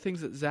a lot of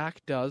things that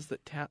Zach does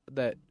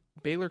that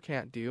Baylor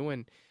can't do,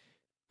 and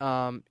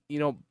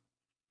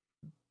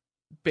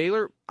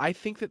Baylor, I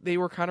think that they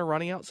were kind of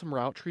running out some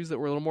route trees that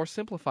were a little more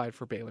simplified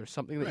for Baylor,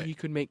 something that he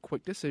could make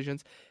quick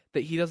decisions,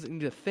 that he doesn't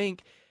need to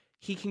think.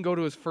 He can go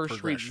to his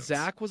first read.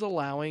 Zach was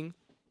allowing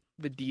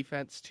the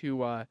defense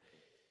to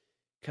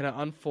kind of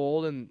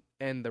unfold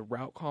and the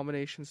route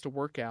combinations to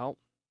work out.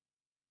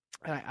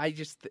 And I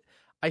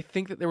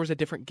think that there was a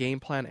different game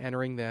plan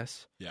entering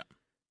this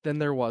than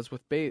there was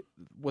with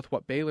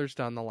what Baylor's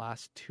done the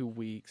last 2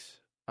 weeks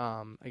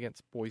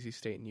against Boise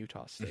State and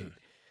Utah State.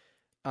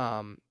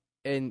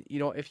 And,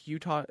 if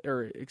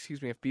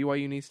if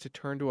BYU needs to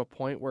turn to a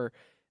point where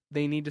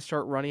they need to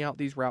start running out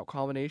these route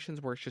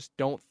combinations where it's just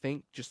don't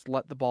think, just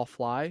let the ball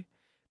fly,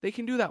 they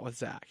can do that with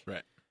Zach.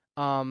 Right.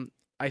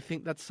 I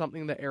think that's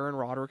something that Aaron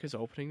Roderick is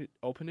open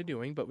to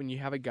doing. But when you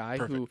have a guy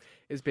who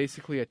is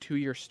basically a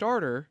 2-year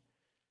starter,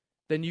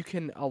 then you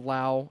can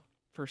allow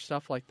for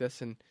stuff like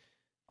this. And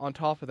on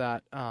top of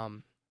that,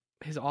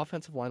 his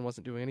offensive line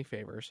wasn't doing any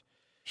favors.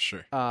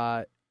 Sure.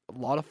 A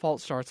lot of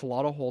false starts, a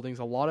lot of holdings,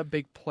 a lot of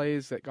big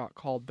plays that got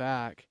called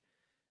back.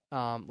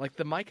 Like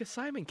the Micah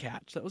Simon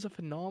catch. That was a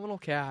phenomenal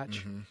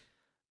catch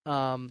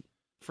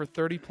for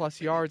 30-plus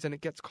yards, and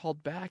it gets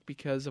called back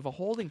because of a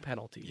holding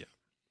penalty. Yeah.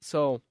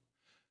 So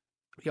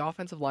the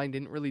offensive line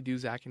didn't really do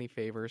Zach any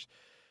favors.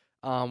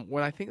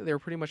 When I think they were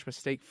pretty much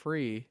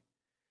mistake-free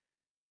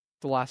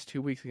the last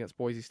 2 weeks against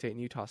Boise State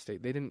and Utah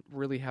State, they didn't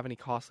really have any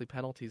costly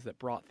penalties that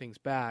brought things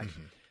back.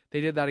 They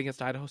did that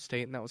against Idaho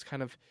State, and that was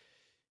kind of,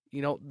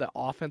 the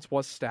offense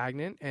was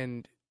stagnant,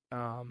 and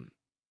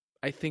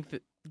I think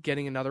that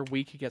getting another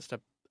week against a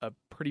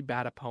pretty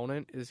bad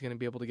opponent is going to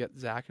be able to get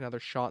Zach another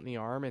shot in the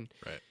arm and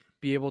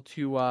be able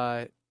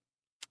to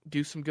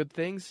do some good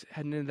things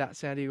heading into that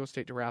San Diego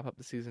State to wrap up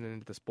the season and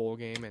into this bowl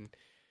game and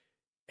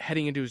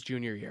heading into his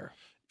junior year.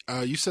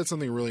 You said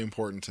something really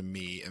important to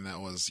me, and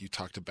that was you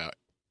talked about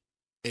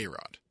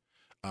A-Rod.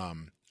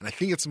 And I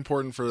think it's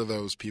important for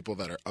those people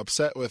that are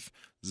upset with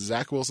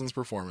Zach Wilson's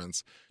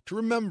performance to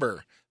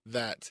remember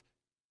that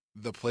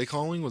the play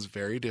calling was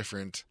very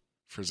different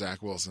for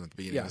Zach Wilson at the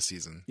beginning of the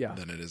season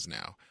than it is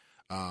now.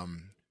 I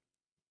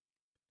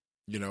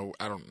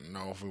don't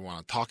know if we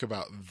want to talk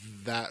about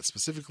that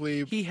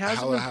specifically. He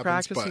hasn't been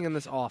practicing in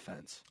this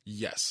offense.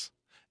 Yes.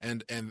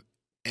 And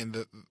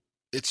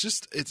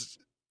it's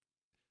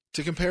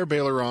to compare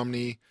Baylor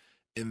Romney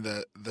in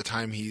the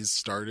time he's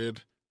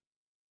started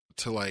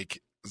to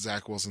like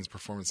Zach Wilson's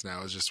performance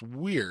now is just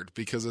weird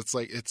because it's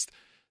like it's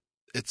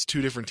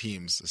two different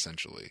teams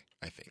essentially.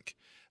 I think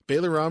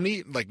Baylor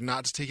Romney, like,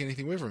 not to take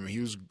anything away from him, he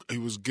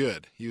was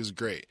good, he was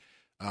great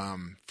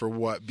for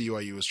what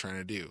BYU was trying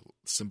to do,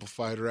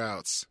 simplified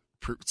routes,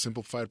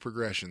 simplified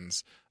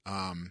progressions.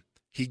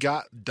 He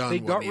got done. They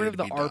got rid of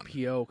the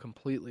RPO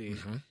completely,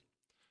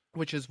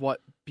 which is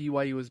what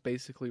BYU was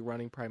basically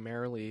running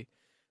primarily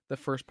the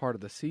first part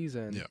of the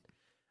season.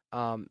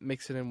 Yeah.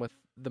 Mix it in with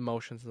the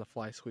motions and the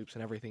fly sweeps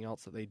and everything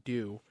else that they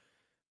do.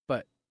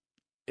 But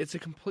it's a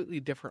completely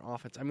different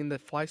offense. I mean, the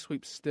fly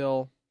sweep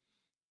still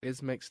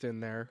is mixed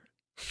in there.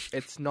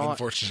 It's not,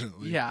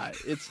 unfortunately. Yeah,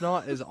 it's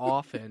not as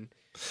often,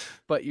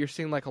 but you're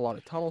seeing like a lot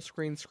of tunnel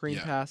screen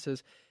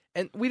passes.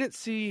 And we didn't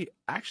see,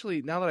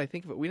 actually, now that I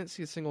think of it, we didn't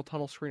see a single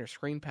tunnel screen or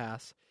screen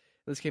pass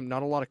in this game.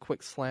 Not a lot of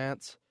quick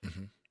slants.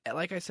 And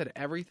like I said,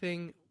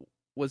 everything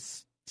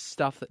was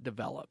stuff that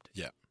developed.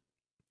 Yeah.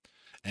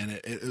 And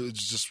it was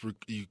just,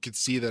 you could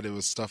see that it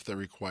was stuff that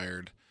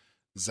required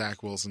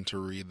Zach Wilson to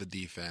read the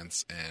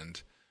defense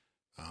and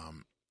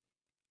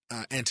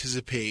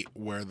anticipate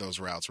where those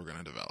routes were going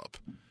to develop,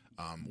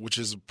 which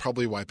is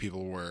probably why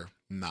people were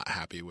not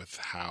happy with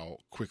how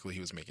quickly he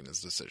was making his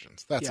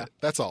decisions. That's it.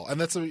 That's all. And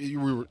that's what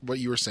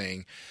you were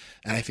saying.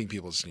 And I think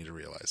people just need to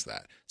realize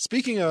that.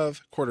 Speaking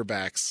of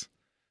quarterbacks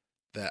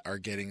that are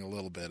getting a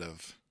little bit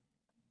of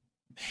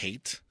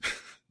hate,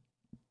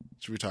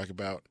 should we talk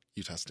about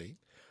Utah State?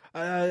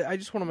 I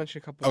just want to mention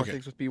a couple more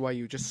things with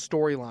BYU, just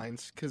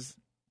storylines, because,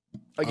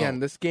 again,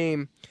 this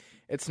game,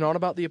 it's not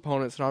about the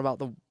opponent, it's not about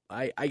the,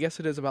 I guess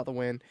it is about the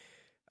win.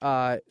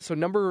 The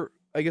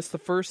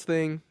first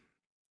thing,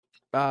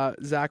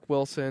 Zach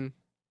Wilson,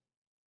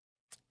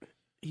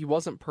 he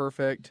wasn't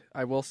perfect,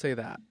 I will say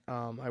that.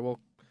 I will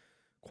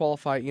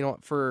qualify,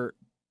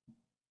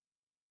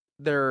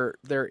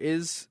 there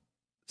is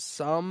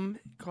some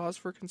cause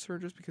for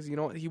concern just because,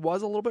 he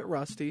was a little bit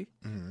rusty,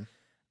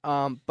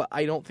 but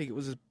I don't think it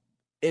was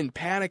in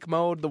panic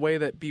mode the way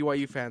that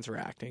BYU fans are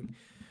acting.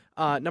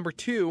 Number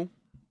 2,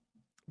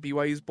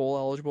 BYU's bowl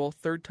eligible,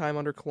 third time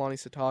under Kalani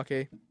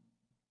Sitake.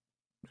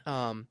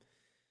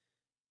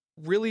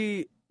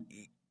 Really,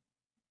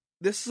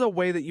 this is a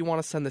way that you want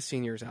to send the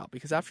seniors out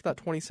because after that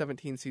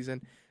 2017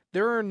 season,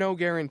 there are no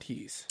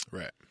guarantees.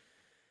 Right.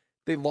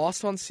 They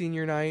lost on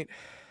senior night,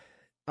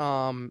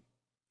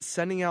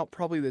 sending out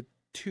probably the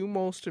two of the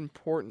most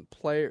important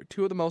players,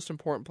 I'm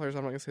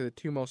not going to say the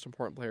two most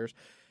important players,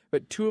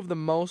 but two of the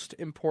most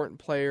important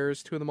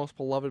players, two of the most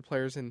beloved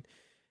players in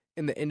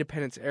the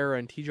Independence era,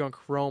 and Tejan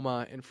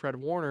Koroma and Fred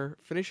Warner,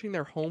 finishing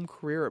their home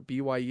career at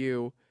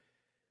BYU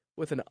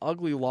with an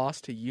ugly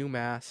loss to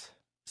UMass.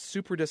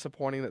 Super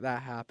disappointing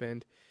that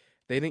happened.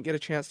 They didn't get a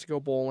chance to go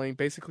bowling.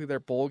 Basically, their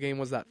bowl game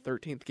was that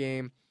 13th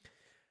game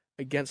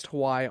against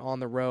Hawaii on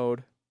the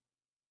road.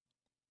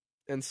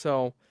 And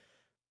so,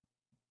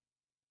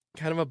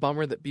 kind of a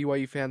bummer that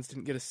BYU fans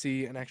didn't get to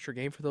see an extra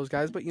game for those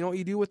guys. But you know what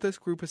you do with this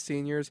group of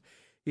seniors?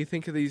 You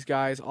think of these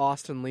guys,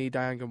 Austin Lee,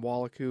 Dayan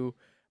Gwanwoloku,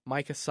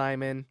 Micah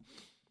Simon,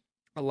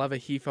 Aleva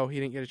Hifo. He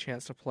didn't get a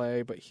chance to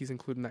play, but he's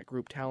included in that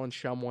group. Talon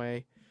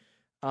Shumway.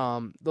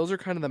 Those are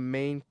kind of the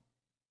main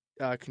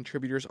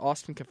contributors.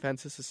 Austin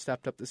Kafensis has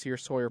stepped up this year.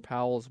 Sawyer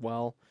Powell as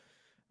well.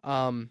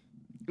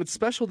 It's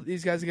special that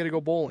these guys get to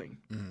go bowling.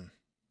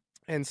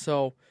 And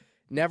so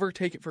never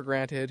take it for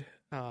granted.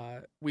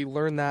 We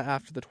learned that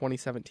after the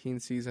 2017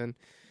 season.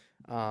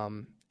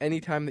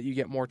 anytime that you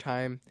get more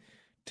time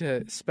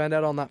to spend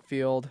out on that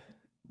field,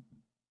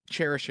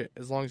 cherish it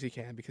as long as you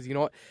can. Because you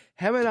know what?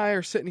 Hem and I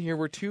are sitting here.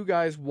 We're two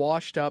guys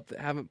washed up that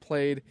haven't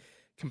played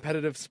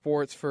competitive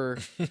sports for,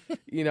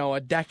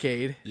 a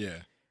decade. Yeah.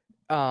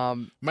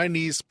 My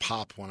knees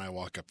pop when I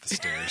walk up the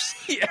stairs.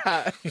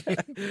 Yeah.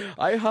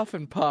 I huff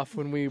and puff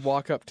when we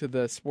walk up to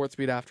the Sports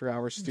Beat After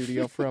Hours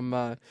studio from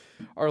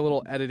our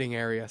little editing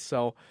area.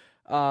 So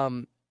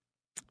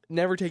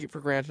never take it for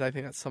granted. I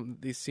think that's something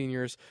that these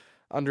seniors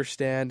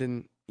understand.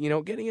 And,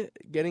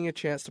 getting a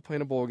chance to play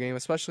in a bowl game,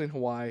 especially in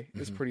Hawaii,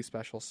 is pretty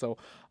special. So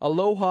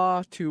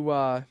aloha to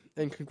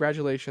and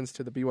congratulations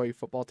to the BYU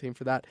football team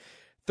for that.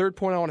 Third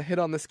point I want to hit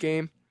on this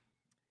game,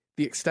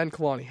 the Extend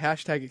Kalani,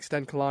 hashtag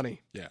Extend Kalani.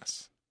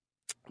 Yes.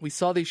 We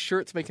saw these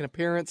shirts make an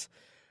appearance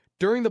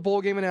during the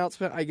bowl game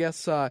announcement. I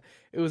guess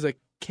it was a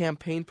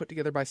campaign put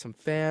together by some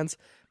fans.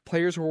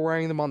 Players were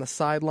wearing them on the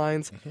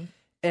sidelines. Mm-hmm.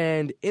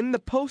 And in the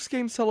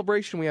post-game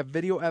celebration, we have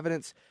video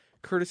evidence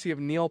courtesy of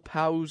Neil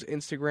Pau's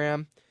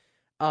Instagram.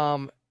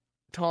 Tom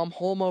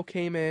Holmoe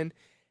came in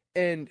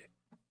and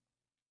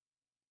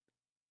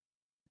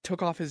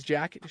took off his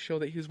jacket to show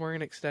that he was wearing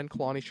an Extend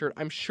Kalani shirt.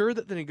 I'm sure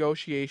that the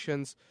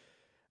negotiations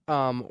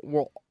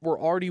were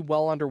already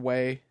well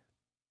underway.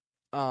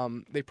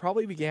 They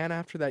probably began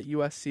after that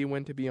USC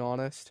win, to be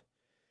honest.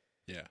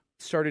 Yeah.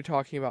 Started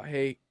talking about,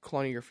 hey,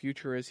 Kalani, your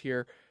future is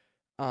here.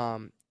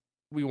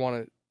 We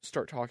want to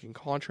start talking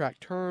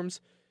contract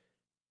terms.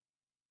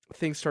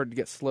 Things started to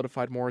get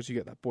solidified more as you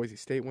get that Boise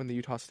State win, the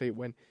Utah State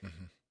win.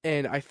 Mm-hmm.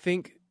 And I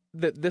think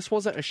that this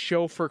wasn't a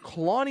show for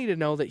Kalani to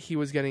know that he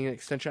was getting an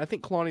extension. I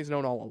think Kalani's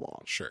known all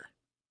along. Sure.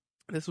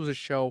 This was a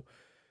show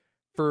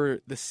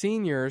for the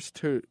seniors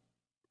to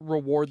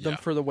reward them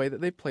for the way that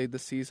they played the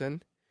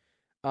season,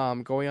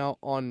 going out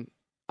on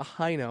a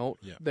high note.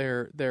 Yeah.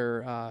 Their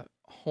their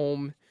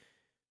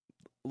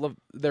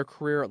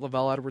career at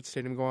Lavelle Edwards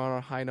Stadium going on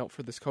a high note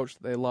for this coach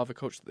that they love, a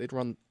coach that they'd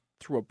run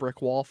through a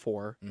brick wall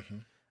for. Mm-hmm.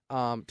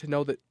 To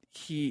know that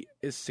he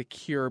is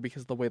secure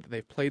because of the way that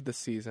they've played this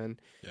season.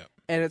 Yeah.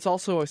 And it's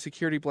also a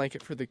security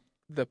blanket for the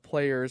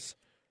players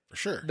For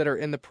sure. that are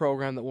in the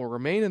program, that will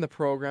remain in the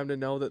program, to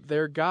know that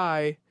their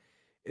guy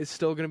is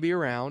still going to be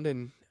around.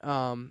 And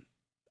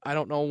I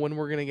don't know when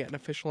we're going to get an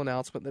official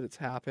announcement that it's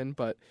happened,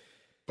 but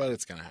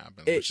it's going to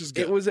happen, which is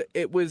good.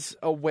 It was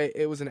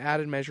an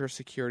added measure of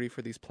security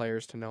for these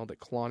players to know that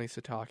Kalani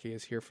Sitake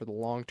is here for the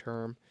long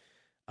term,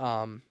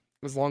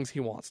 as long as he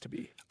wants to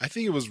be. I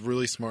think it was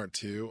really smart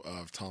too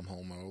of Tom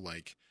Holmoe,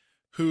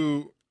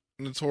 who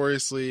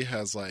notoriously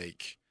has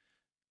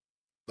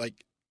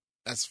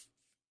as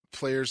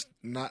players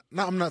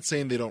I'm not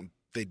saying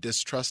they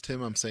distrust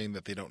him. I'm saying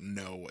that they don't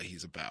know what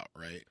he's about,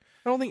 right?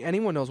 I don't think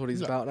anyone knows what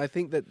he's about, and I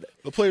think that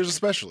the players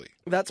especially.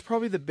 That's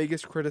probably the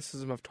biggest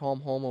criticism of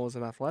Tom Holmoe as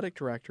an athletic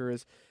director,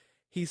 is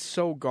he's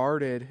so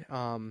guarded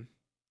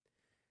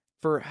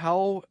for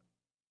how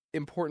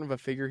important of a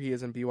figure he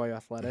is in BYU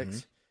athletics.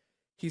 Mm-hmm.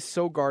 He's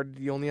so guarded.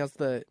 He only has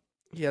the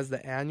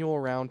annual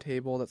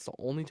roundtable. That's the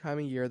only time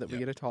of year that we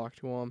get to talk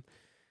to him,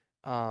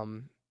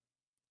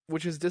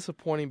 which is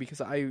disappointing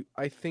because I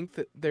think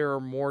that there are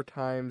more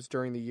times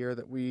during the year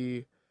that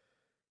we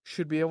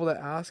should be able to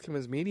ask him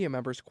as media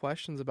members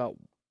questions about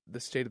the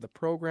state of the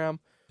program.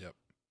 Yep.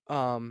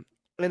 And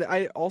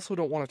I also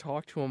don't want to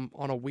talk to him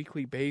on a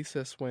weekly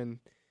basis when,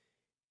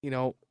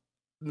 the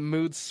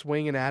moods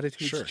swing and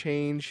attitudes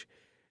change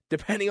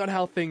depending on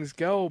how things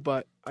go.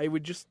 But I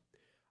would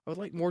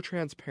like more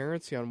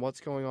transparency on what's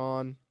going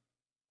on,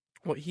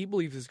 what he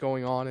believes is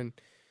going on,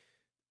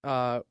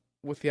 and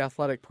with the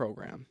athletic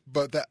program.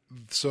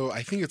 So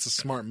I think it's a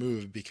smart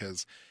move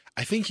because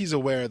I think he's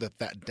aware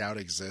that doubt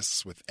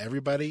exists with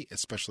everybody,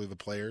 especially the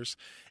players.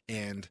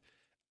 And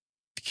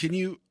can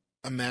you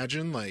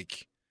imagine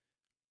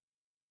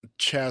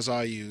Chaz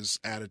Ayu's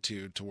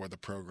attitude toward the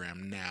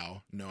program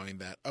now, knowing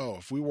that,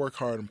 if we work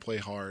hard and play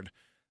hard,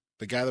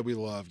 the guy that we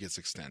love gets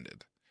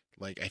extended?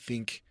 I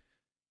think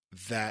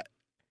that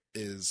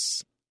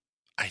is,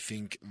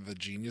 the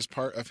genius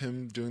part of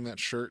him doing that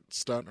shirt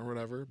stunt or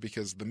whatever,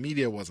 because the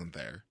media wasn't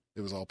there.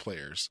 It was all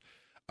players.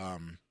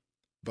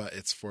 But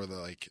it's for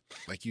the,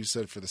 like you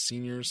said, for the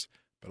seniors,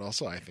 but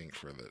also I think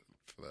for the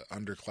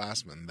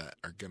underclassmen that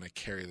are going to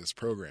carry this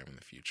program in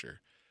the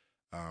future.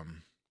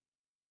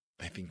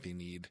 I think they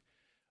need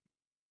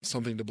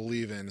something to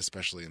believe in,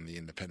 especially in the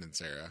independence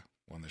era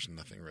when there's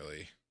nothing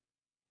really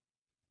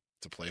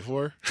to play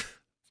for.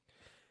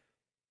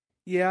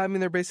 Yeah, I mean,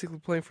 they're basically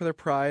playing for their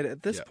pride.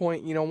 At this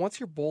point, once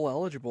you're bowl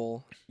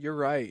eligible, you're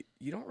right.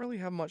 You don't really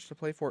have much to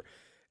play for.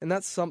 And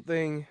that's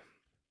something,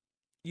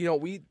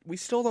 we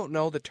still don't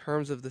know the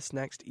terms of this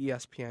next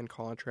ESPN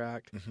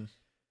contract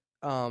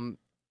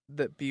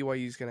that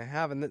BYU is going to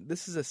have. And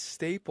this is a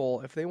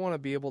staple. If they want to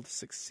be able to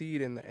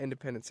succeed in the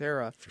independence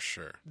era, For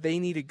sure. they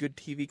need a good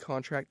TV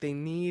contract. They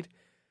need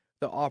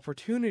the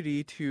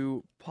opportunity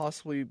to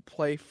possibly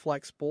play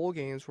flex bowl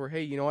games where,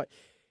 hey, you know what?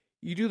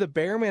 You do the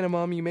bare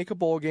minimum, you make a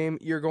bowl game,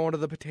 you're going to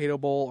the Potato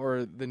Bowl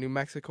or the New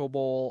Mexico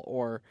Bowl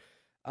or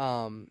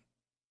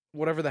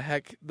whatever the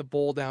heck the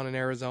bowl down in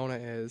Arizona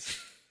is.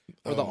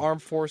 or the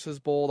Armed Forces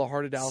Bowl, the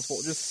Heart of Dallas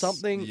Bowl, just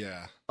something,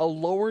 Yeah. a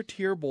lower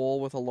tier bowl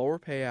with a lower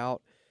payout.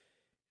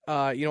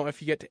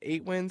 If you get to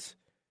 8 wins,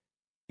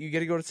 you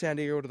get to go to San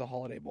Diego to the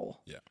Holiday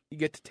Bowl. Yeah. You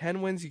get to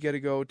 10 wins, you get to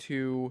go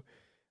to,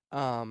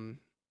 I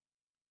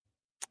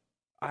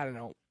don't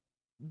know.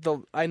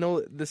 I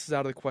know this is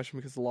out of the question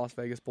because the Las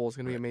Vegas Bowl is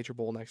going to be a major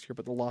bowl next year,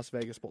 but the Las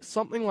Vegas Bowl,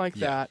 something like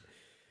that,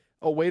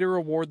 a way to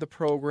reward the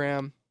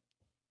program,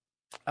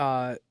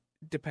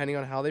 depending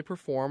on how they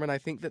perform. And I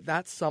think that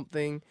that's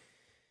something,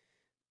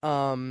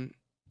 that,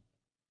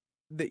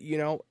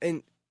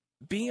 and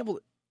being able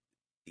to,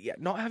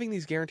 not having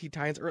these guaranteed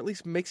tie-ins, or at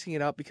least mixing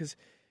it up, because,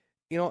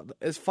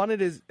 as fun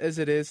as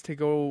it is to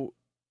go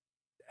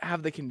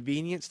have the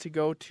convenience to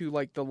go to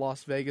like the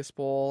Las Vegas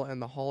Bowl and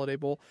the Holiday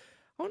Bowl,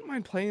 I wouldn't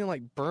mind playing in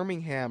like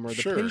Birmingham or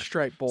the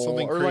Pinstripe Bowl,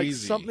 something or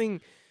crazy. like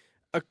something,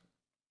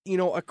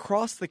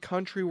 across the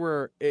country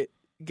where it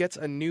gets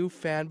a new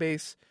fan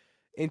base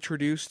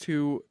introduced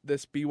to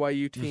this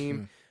BYU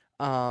team,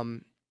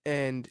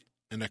 and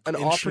an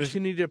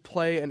opportunity to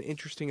play an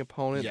interesting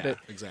opponent that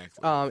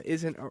exactly.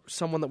 isn't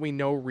someone that we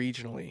know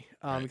regionally.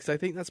 Because I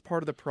think that's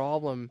part of the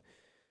problem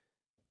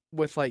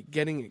with like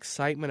getting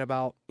excitement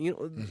about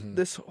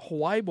this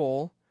Hawaii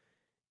Bowl.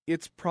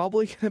 It's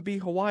probably going to be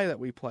Hawaii that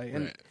we play,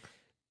 and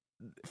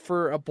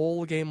for a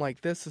bowl game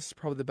like this is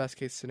probably the best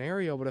case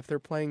scenario. But if they're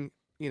playing,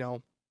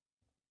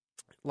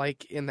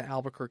 like in the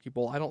Albuquerque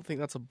Bowl, I don't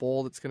think that's a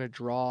bowl that's going to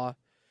draw,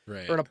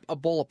 or a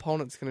bowl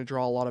opponent that's going to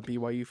draw a lot of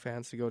BYU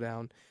fans to go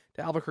down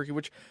to Albuquerque.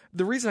 Which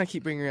the reason I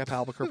keep bringing up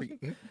Albuquerque,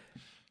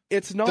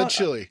 it's not the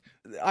chili.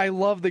 I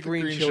love the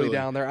green chili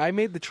down there. I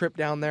made the trip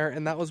down there,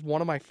 and that was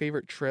one of my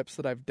favorite trips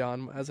that I've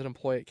done as an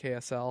employee at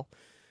KSL.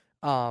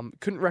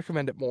 Couldn't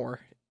recommend it more.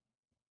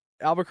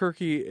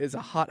 Albuquerque is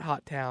a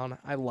hot town.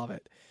 I love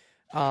it.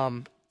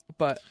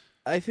 But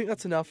I think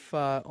that's enough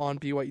on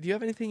BYU. Do you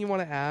have anything you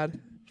want to add?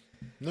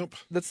 Nope.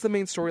 That's the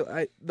main story.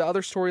 The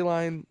other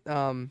storyline,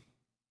 Sione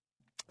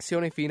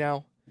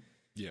Finau.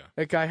 Yeah.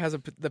 That guy has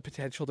the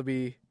potential to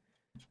be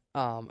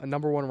a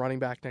number 1 running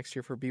back next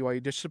year for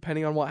BYU, just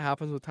depending on what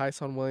happens with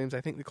Tyson Williams.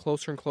 I think the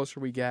closer and closer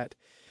we get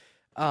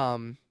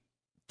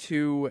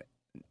to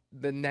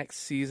the next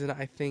season,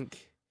 I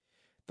think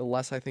the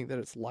less I think that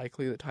it's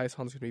likely that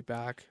Tyson's going to be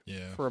back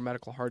for a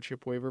medical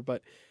hardship waiver.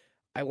 But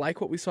I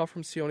like what we saw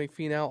from Sione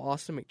Finau.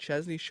 Austin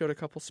McChesney showed a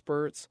couple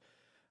spurts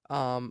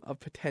of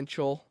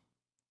potential.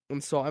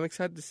 And so I'm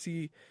excited to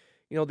see,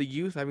 the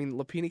youth. I mean,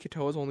 Lapini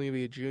Katoa is only going to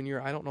be a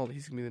junior. I don't know that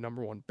he's going to be the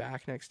number 1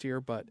 back next year,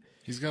 but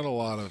he's got a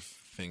lot of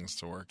things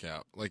to work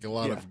out, like a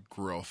lot of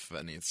growth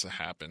that needs to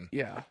happen.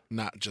 Yeah.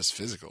 Not just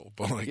physical,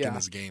 but like in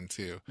his game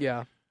too.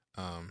 Yeah.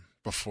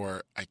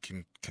 Before I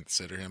can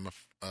consider him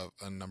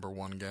a number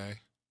 1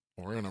 guy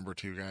or a number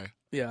 2 guy.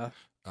 Yeah.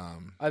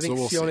 I think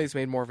Sione's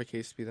made more of a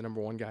case to be the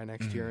number 1 guy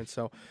next year. And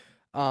so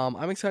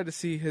I'm excited to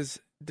see his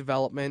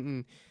development,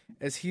 and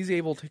as he's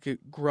able to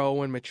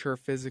grow and mature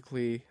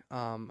physically.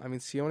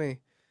 Sione,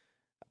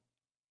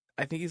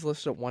 I think he's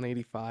listed at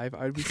 185.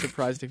 I would be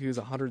surprised if he was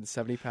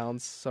 170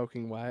 pounds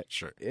soaking wet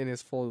in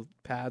his full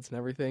pads and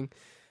everything.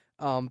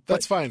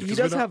 That's fine. He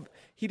does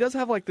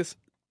have like this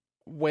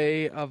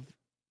way of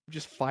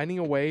just finding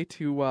a way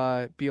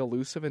to be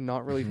elusive and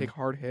not really take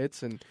hard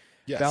hits and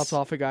bounce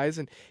off of guys.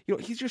 And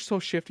he's just so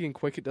shifty and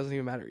quick, it doesn't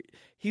even matter.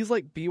 He's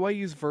like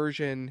BYU's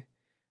version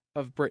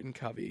of Britton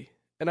Covey.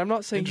 And I'm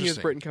not saying he is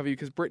Britton Covey,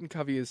 because Britton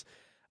Covey is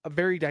a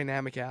very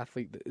dynamic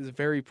athlete that is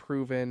very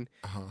proven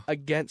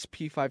against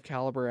P5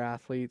 caliber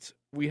athletes.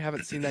 We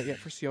haven't seen that yet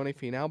for Sione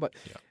Finau, but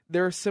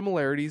there are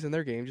similarities in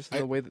their game, just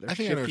in the way that they're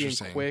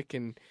shifty and quick,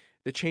 and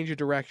the change of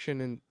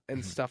direction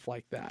and stuff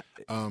like that.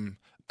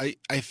 I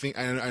think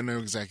I know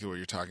exactly what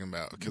you're talking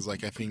about, because I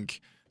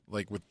think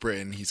with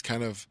Britton, he's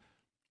kind of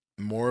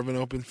more of an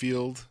open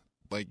field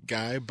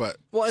guy, but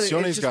it's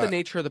just the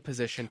nature of the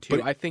position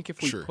too. I think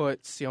if we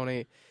put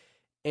Sione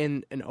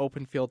in an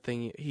open field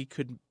thing, he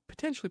could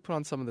potentially put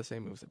on some of the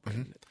same moves that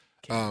Britton did.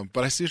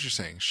 But I see what you're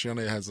saying.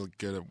 Sione has a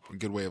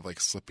good way of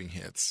slipping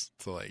hits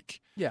to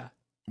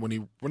when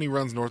he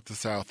runs north to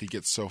south, he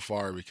gets so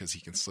far because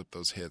he can slip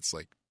those hits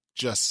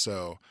just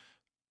so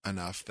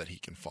enough that he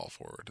can fall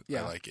forward.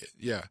 I like it.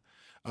 Yeah.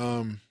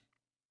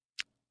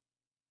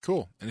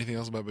 Cool. Anything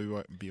else about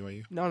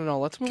BYU? No.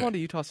 Let's move on to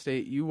Utah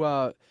State.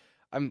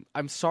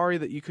 I'm sorry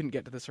that you couldn't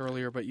get to this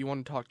earlier, but you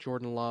want to talk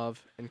Jordan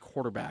Love and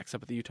quarterbacks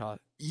up at the Utah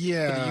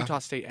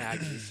State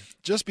Aggies.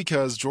 Just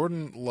because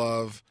Jordan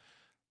Love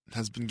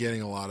has been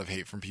getting a lot of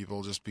hate from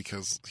people just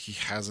because he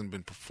hasn't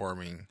been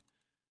performing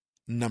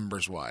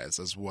numbers-wise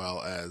as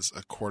well as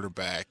a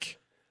quarterback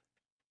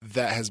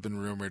that has been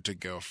rumored to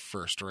go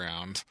first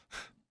round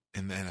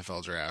in the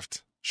NFL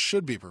draft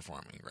should be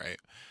performing, right?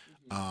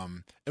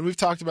 And we've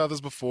talked about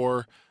this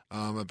before,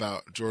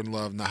 about Jordan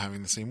Love not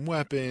having the same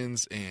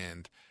weapons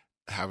and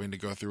having to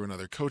go through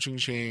another coaching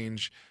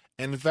change.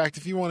 And in fact,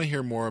 if you want to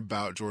hear more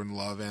about Jordan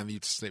Love and the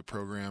Utah State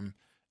program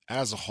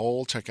as a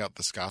whole, check out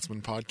the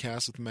Scotsman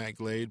podcast with Matt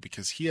Glade,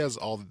 because he has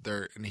all the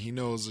dirt and he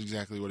knows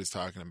exactly what he's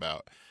talking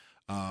about.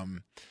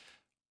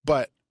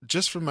 But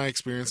just from my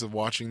experience of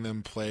watching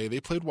them play, they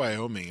played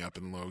Wyoming up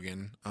in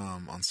Logan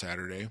on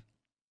Saturday.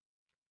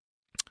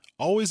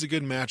 Always a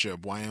good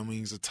matchup.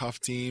 Wyoming's a tough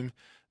team.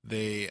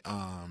 They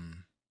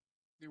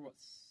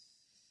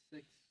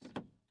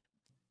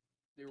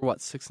They were what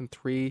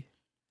 6-3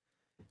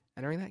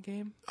 entering that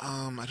game?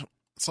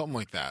 Something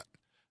like that.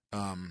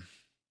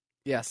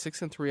 Yeah,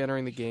 6-3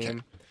 entering the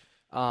game.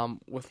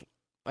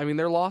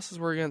 Their losses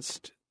were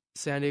against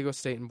San Diego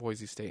State and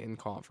Boise State in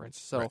conference,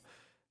 so Right.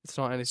 it's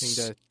not anything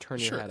to turn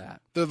your head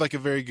at. They're like a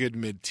very good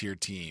mid-tier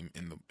team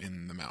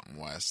in the Mountain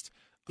West.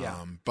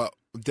 Yeah. But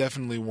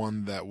definitely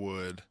one that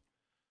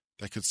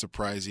could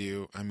surprise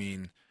you. I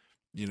mean,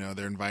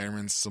 their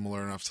environment's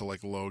similar enough to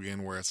like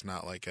Logan, where it's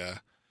not like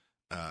a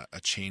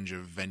change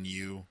of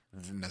venue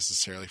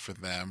necessarily for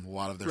them. A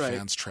lot of their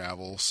fans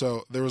travel,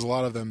 so there was a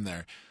lot of them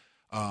there.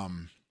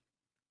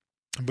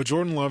 But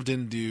Jordan Love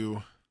didn't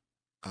do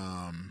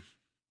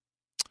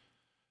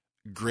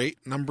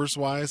great numbers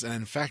wise, and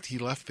in fact he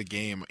left the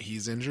game.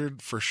 He's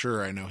injured for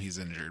sure. I know he's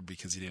injured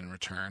because he didn't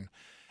return,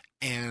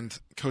 and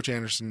Coach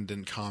Anderson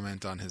didn't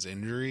comment on his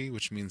injury,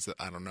 which means that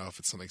I don't know if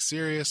it's something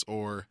serious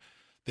or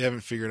they haven't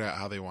figured out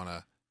how they want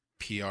to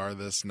PR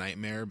this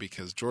nightmare,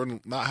 because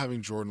not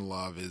having Jordan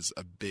Love is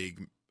a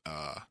big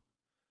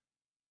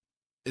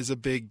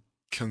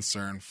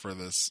concern for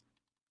this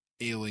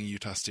ailing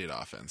Utah State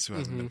offense, who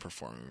hasn't been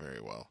performing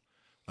very well.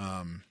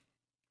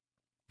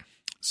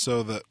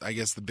 So I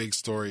guess the big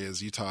story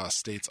is Utah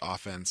State's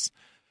offense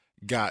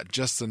got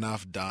just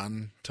enough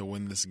done to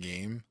win this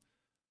game,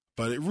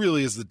 but it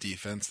really is the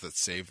defense that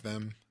saved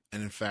them.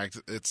 And in fact,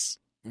 it's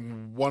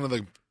one of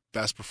the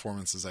best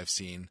performances I've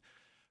seen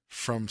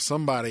from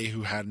somebody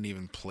who hadn't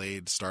even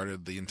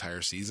started the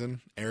entire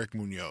season, Eric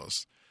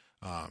Munoz.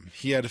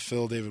 He had to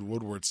fill David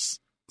Woodward's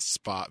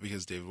spot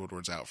because David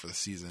Woodward's out for the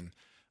season.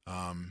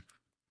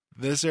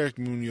 This Eric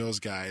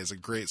Munoz guy is a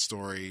great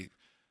story.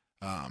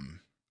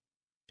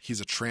 He's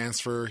a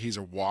transfer. He's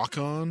a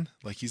walk-on.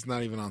 Like, he's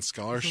not even on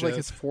scholarship. This is like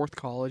his fourth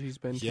college he's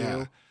been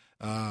to.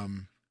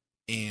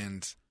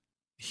 And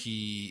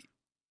he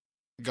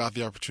got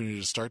the opportunity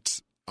to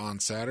start on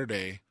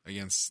Saturday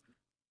against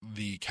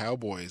the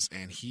Cowboys,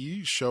 and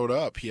he showed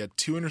up. He had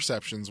 2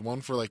 interceptions,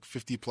 one for like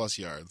 50-plus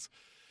yards.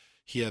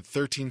 He had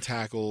 13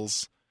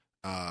 tackles,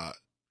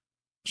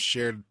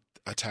 shared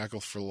a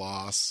tackle for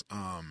loss.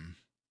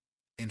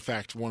 In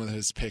fact, one of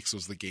his picks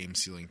was the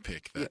game-sealing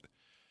pick that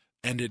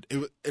ended.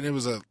 It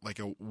was a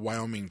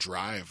Wyoming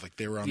drive. Like,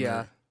 they were on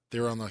their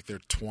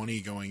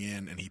 20 going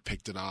in, and he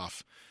picked it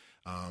off.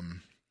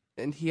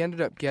 And he ended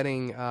up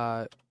getting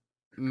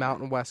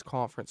Mountain West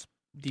Conference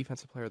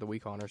Defensive Player of the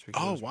Week honors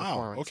because of his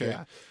performance. Okay.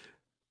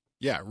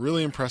 Yeah,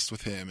 really impressed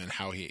with him and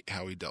how he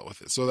dealt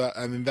with it. So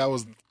that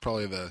was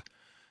probably the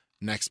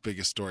next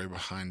biggest story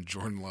behind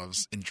Jordan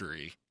Love's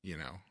injury,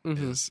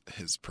 is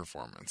his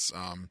performance.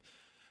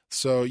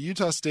 So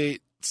Utah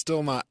State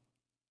still not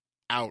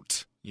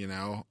out,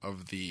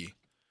 of the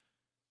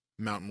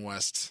Mountain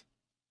West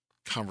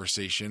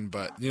conversation,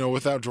 but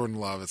without Jordan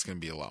Love, it's going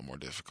to be a lot more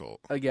difficult.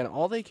 Again,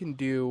 all they can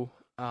do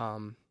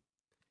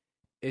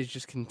is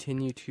just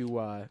continue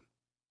to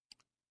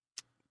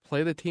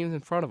play the teams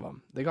in front of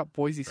them. They got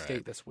Boise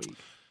State this week.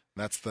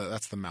 That's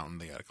the mountain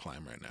they got to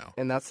climb right now.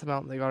 And that's the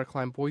mountain they got to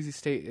climb. Boise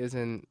State is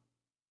in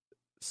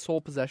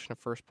sole possession of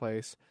first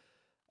place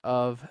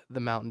of the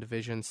Mountain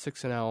Division,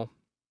 6-0.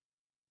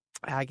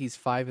 Aggies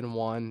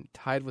 5-1,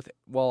 tied with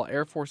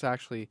Air Force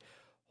actually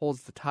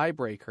holds the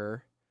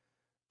tiebreaker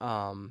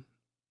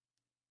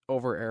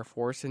over Air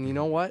Force. And you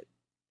know what?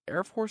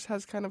 Air Force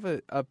has kind of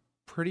a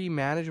pretty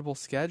manageable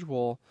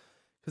schedule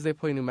because they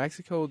play New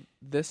Mexico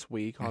this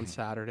week on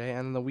Saturday,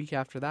 and then the week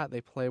after that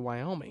they play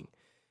Wyoming,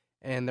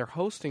 and they're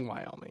hosting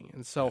Wyoming.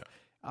 And so,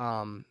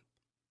 I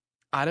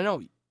don't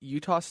know.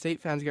 Utah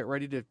State fans get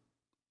ready to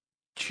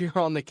cheer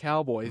on the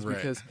Cowboys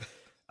because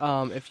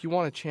if you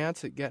want a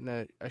chance at getting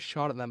a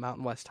shot at that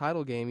Mountain West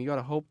title game, you got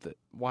to hope that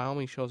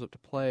Wyoming shows up to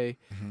play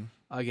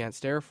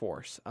against Air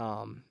Force.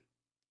 And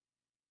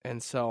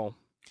so,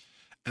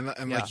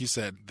 like you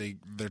said,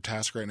 their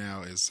task right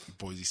now is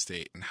Boise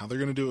State, and how they're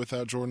going to do it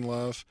without Jordan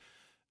Love.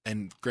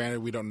 And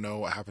granted, we don't know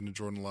what happened to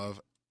Jordan Love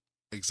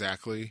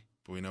exactly,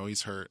 but we know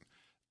he's hurt.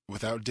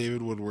 Without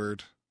David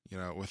Woodward,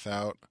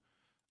 without,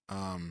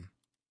 Jalen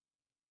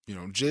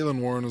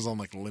Warren was on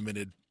like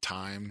limited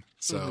time,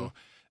 so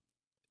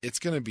it's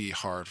going to be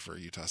hard for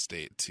Utah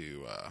State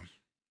to.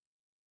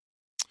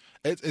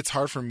 It's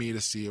hard for me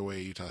to see a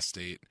way Utah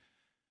State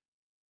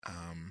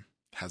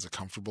has a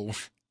comfortable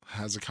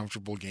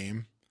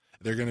game.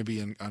 They're going to be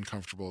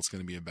uncomfortable. It's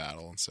going to be a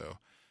battle, and so.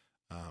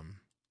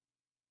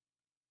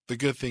 The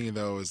good thing,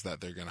 though, is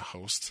that they're going to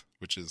host,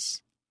 which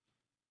is,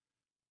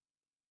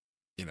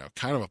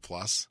 kind of a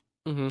plus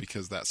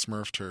because that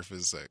Smurf turf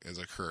is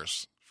a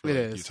curse for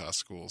Utah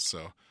schools.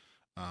 So,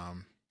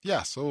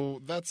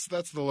 so that's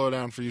the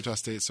lowdown for Utah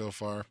State so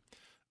far.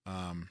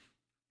 I'm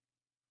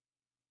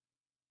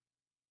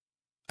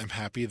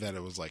happy that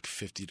it was like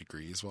 50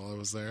 degrees while I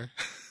was there.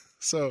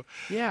 So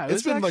yeah,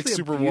 it's been like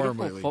super warm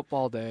lately.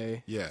 Football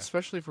day, yeah,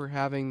 especially for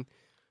having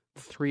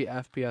 3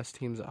 FBS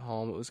teams at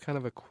home. It was kind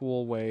of a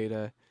cool way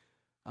to,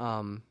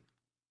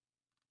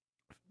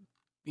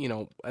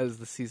 as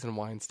the season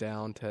winds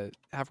down, to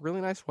have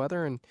really nice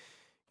weather, and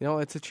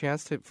it's a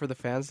chance for the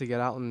fans to get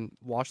out and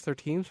watch their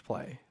teams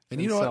play.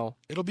 And what?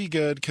 It'll be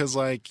good because,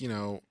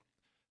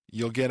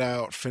 you'll get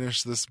out,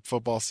 finish this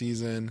football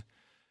season,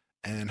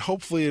 and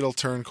hopefully it'll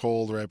turn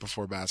cold right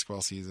before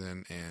basketball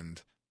season,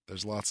 and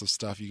there's lots of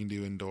stuff you can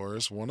do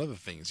indoors. One of the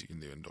things you can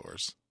do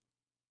indoors,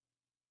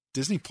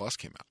 Disney Plus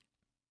came out.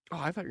 Oh,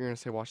 I thought you were going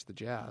to say watch the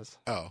Jazz.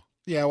 Oh,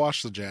 yeah,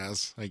 watch the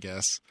Jazz, I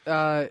guess.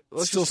 Let's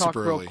Still just talk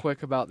super real early.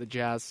 quick about the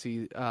Jazz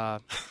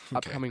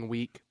upcoming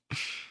week.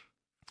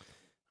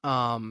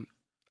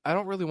 I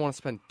don't really want to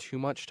spend too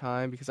much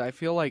time because I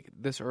feel like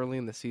this early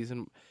in the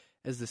season,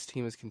 as this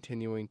team is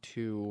continuing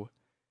to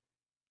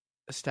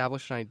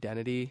establish an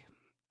identity,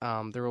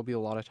 there will be a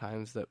lot of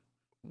times that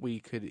we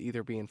could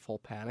either be in full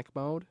panic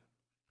mode,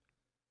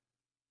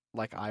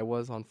 like I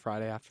was on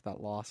Friday after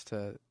that loss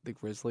to the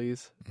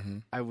Grizzlies. Mm-hmm.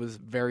 I was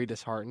very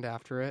disheartened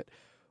after it.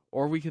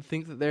 Or we could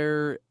think that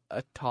they're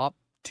a top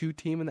 2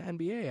 team in the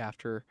NBA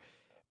after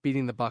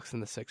beating the Bucks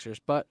and the Sixers.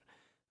 But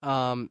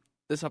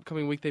this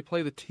upcoming week, they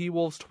play the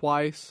T-Wolves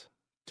twice.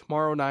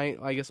 Tomorrow night,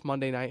 I guess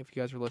Monday night, if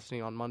you guys are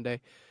listening on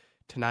Monday,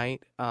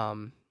 tonight,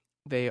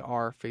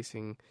 they're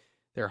hosting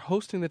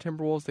the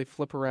Timberwolves. They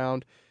flip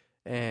around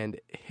and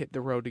hit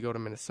the road to go to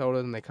Minnesota,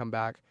 and they come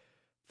back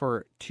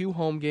for 2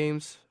 home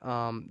games.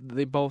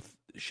 They both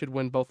should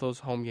win both those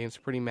home games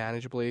pretty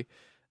manageably.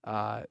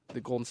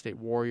 The Golden State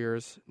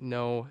Warriors,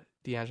 no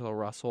D'Angelo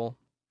Russell.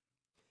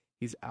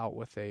 He's out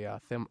with a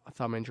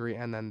thumb injury.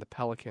 And then the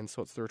Pelicans,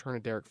 so it's the return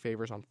of Derek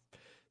Favors on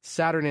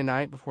Saturday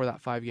night before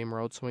that 5-game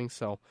road swing.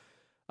 So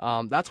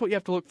that's what you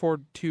have to look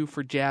forward to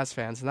for Jazz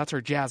fans, and that's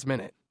our Jazz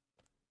Minute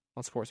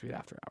on Sports Beat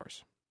After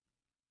Hours.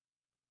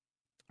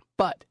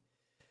 But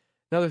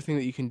another thing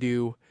that you can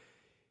do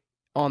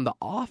on the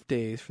off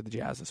days for the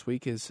Jazz this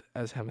week is,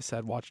 as Hema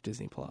said, watch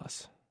Disney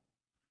Plus.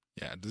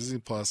 Yeah, Disney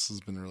Plus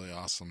has been really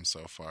awesome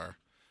so far.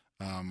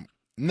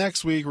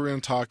 Next week, we're going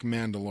to talk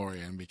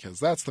Mandalorian because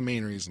that's the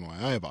main reason why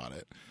I bought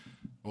it,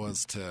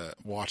 was to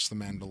watch the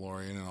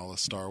Mandalorian and all the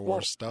Star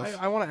Wars stuff.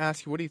 I want to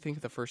ask you, what do you think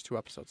of the first 2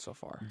 episodes so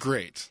far?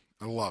 Great.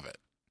 I love it.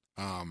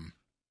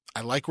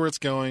 I like where it's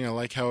going. I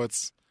like how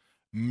it's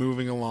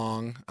moving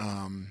along.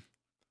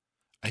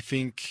 I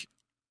think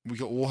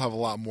we'll have a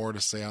lot more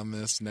to say on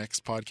this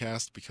next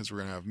podcast because we're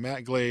going to have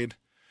Matt Glade,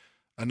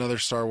 another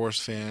Star Wars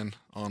fan,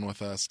 on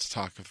with us to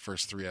talk the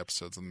first 3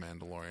 episodes of The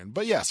Mandalorian.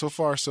 But yeah, so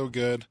far so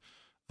good.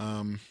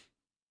 Jon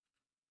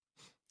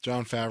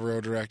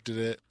Favreau directed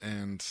it,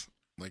 and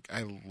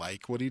I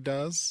like what he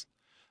does.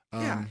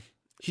 Yeah.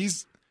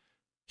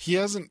 He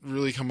hasn't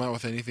really come out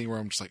with anything where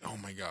I'm just like, oh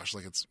my gosh,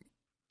 it's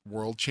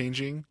world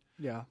changing.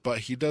 Yeah. But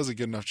he does a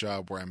good enough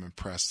job where I'm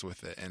impressed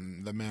with it,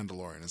 and The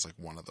Mandalorian is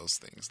one of those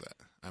things that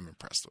I'm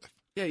impressed with.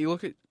 Yeah, you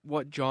look at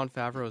what Jon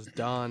Favreau's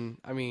done.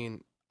 I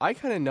mean, I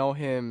kind of know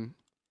him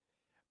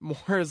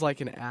more as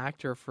an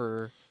actor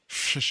for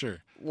sure,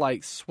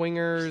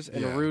 Swingers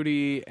and Yeah.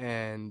 Rudy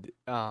and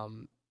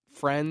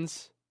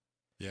Friends.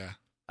 Yeah.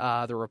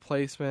 The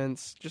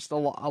Replacements, just a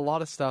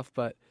lot of stuff.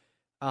 But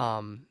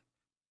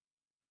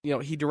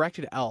he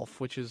directed Elf,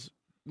 which is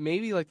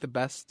maybe the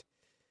best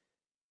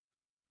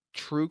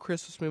true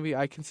Christmas movie.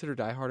 I consider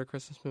Die Hard a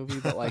Christmas movie,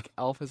 but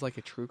Elf is a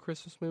true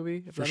Christmas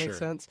movie, if For that sure. makes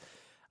sense.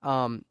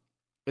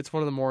 It's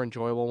one of the more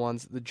enjoyable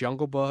ones. The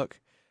Jungle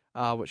Book,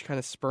 which kind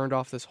of spurned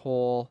off this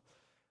whole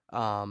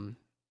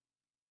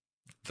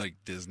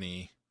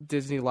Disney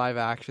live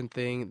action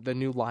thing. The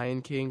new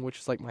Lion King, which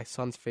is my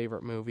son's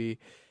favorite movie.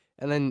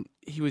 And then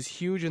he was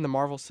huge in the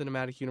Marvel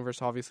Cinematic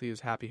Universe. Obviously, he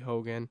was Happy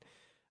Hogan.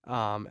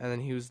 And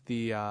then he was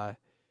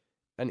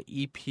an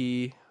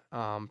EP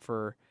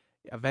for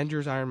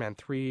Avengers Iron Man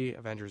 3,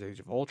 Avengers Age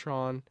of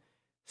Ultron,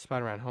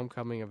 Spider-Man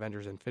Homecoming,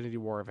 Avengers Infinity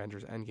War,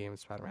 Avengers Endgame, and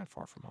Spider-Man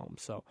Far From Home.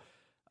 So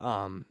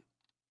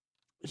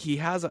he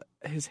has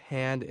his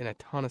hand in a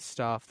ton of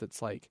stuff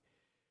that's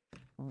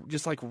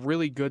just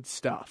really good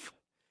stuff.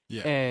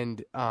 Yeah.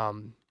 And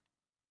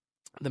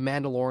The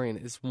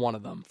Mandalorian is one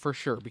of them for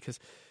sure, because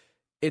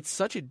it's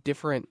such a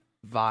different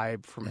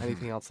vibe from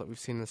anything else that we've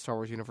seen in the Star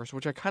Wars universe,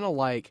 which I kind of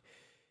like.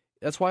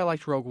 That's why I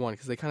liked Rogue One,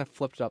 because they kind of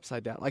flipped it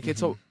upside down.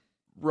 It's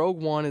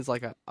Rogue One is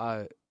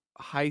a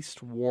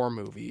heist war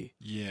movie.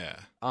 Yeah.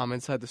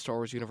 Inside the Star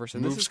Wars universe,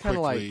 and Moves this is kind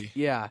of quickly.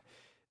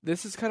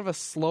 this is kind of a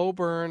slow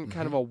burn,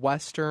 kind of a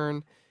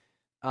Western.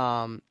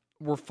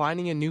 We're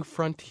finding a new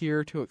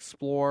frontier to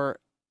explore,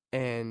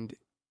 and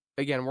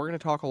again, we're going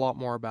to talk a lot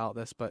more about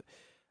this, but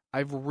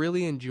I've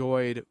really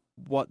enjoyed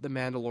what The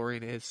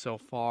Mandalorian is so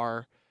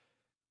far.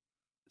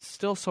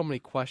 Still so many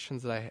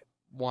questions that I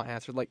want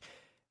answered.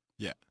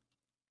 Yeah.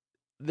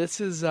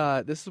 This is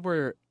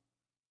where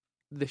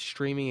the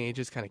streaming age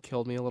has kind of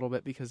killed me a little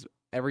bit, because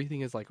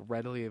everything is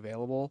readily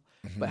available,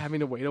 but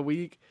having to wait a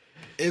week,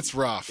 It's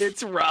rough.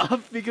 it's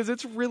rough because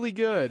it's really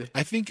good.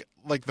 I think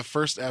the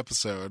first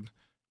episode,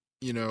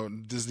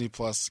 Disney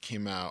Plus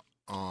came out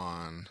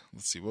on,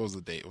 let's see, what was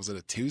the date? Was it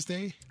a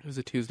Tuesday? It was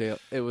a Tuesday.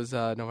 It was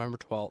November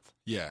 12th.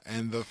 Yeah,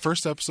 and the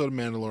first episode of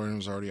Mandalorian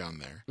was already on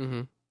there.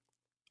 Mm-hmm.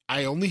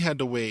 I only had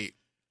to wait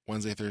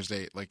Wednesday,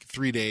 Thursday, like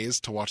 3 days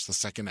to watch the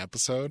second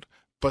episode,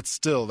 but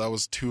still, that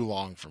was too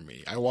long for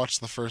me. I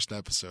watched the first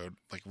episode,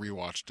 like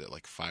rewatched it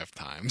like 5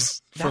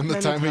 times from the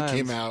time it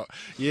came out.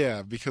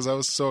 Yeah, because I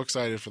was so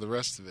excited for the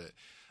rest of it.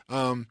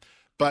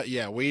 But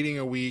yeah, waiting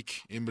a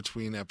week in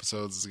between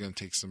episodes is going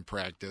to take some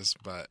practice,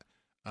 but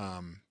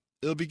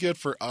it'll be good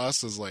for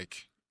us as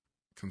like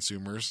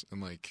consumers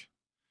and like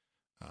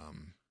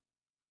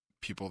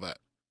people that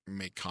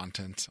make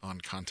content on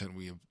content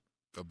we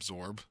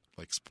absorb,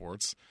 like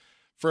sports,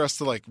 for us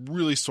to like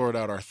really sort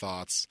out our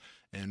thoughts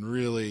and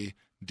really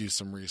do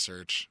some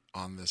research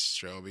on this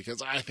show,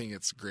 because I think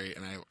it's great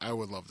and I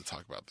would love to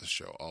talk about this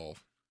show all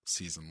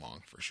season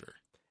long for sure.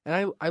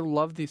 And I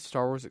love the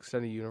Star Wars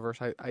Extended Universe.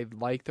 I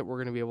like that we're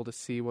going to be able to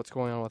see what's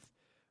going on with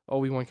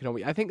Obi-Wan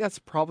Kenobi. I think that's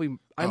probably...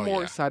 I'm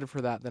more excited for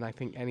that than I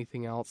think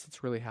anything else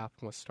that's really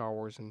happened with Star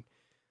Wars in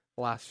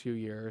the last few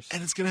years.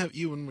 And it's going to have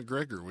Ewan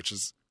McGregor, which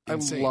is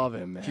insane. I love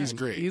him, man. He's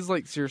great. He's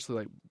like, seriously,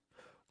 like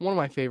one of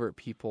my favorite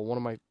people, one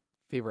of my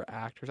favorite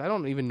actors. I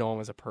don't even know him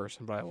as a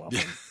person, but I love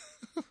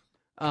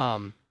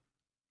him.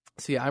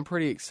 So yeah, I'm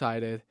pretty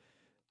excited.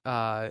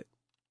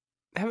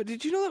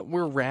 Did you know that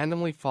we're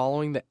randomly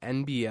following the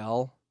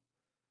NBL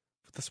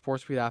with the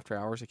Sportsbeat After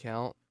Hours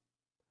account?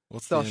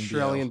 What's the the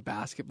Australian NBL?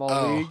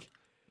 Basketball League?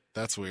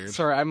 That's weird.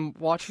 Sorry, I'm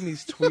watching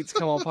these tweets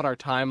come up on our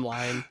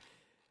timeline,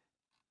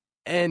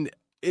 and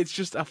it's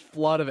just a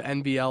flood of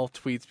NBL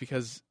tweets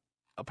because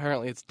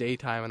apparently it's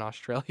daytime in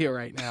Australia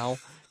right now.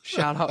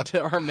 Shout out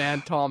to our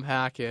man Tom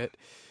Hackett.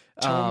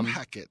 Tom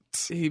Hackett.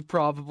 He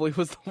probably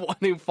was the one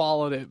who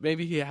followed it.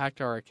 Maybe he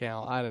hacked our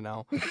account. I don't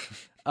know.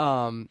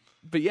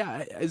 But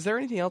yeah, is there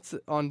anything else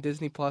on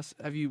Disney Plus?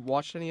 Have you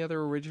watched any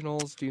other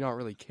originals? Do you not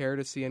really care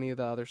to see any of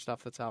the other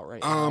stuff that's out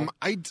right now?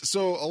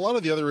 So a lot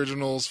of the other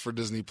originals for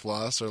Disney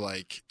Plus are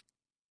like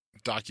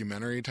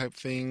documentary type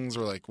things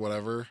or like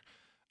whatever.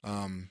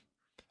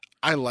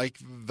 I like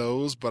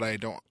those, but I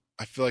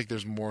feel like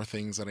there's more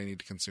things that I need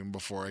to consume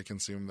before I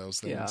consume those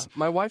things. Yeah.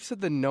 My wife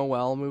said the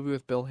Noelle movie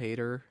with Bill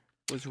Hader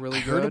was really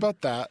good. I heard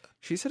about that.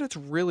 She said it's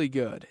really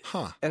good.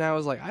 Huh. And I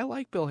was like, I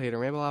like Bill Hader.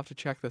 Maybe I'll have to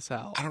check this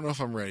out. I don't know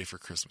if I'm ready for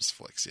Christmas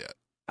flicks yet.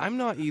 I'm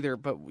not either,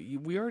 but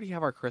we already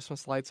have our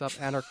Christmas lights up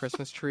and our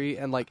Christmas tree.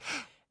 And like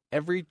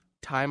every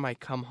time I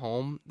come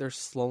home, there's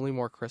slowly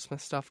more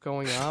Christmas stuff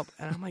going up.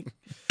 And I'm like,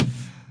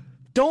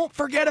 don't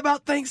forget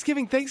about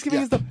Thanksgiving.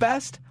 Thanksgiving is the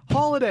best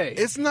holiday.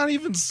 It's not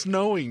even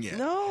snowing yet.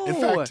 No. In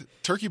fact,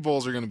 turkey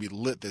bowls are going to be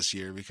lit this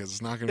year because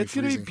it's not going to be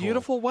freezing cold. It's going to be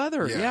beautiful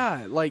weather.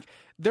 Yeah. Like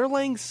they're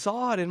laying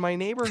sod in my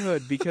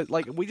neighborhood because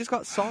like we just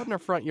got sod in our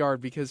front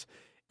yard because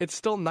it's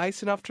still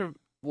nice enough to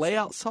lay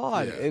out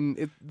sod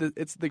and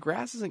the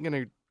grass isn't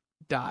going to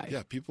die.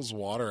 Yeah, people's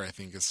water I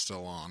think is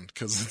still on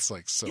because it's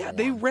like so warm.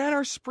 They ran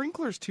our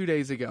sprinklers 2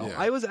 days ago. Yeah.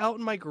 I was out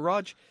in my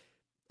garage.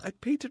 I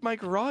painted my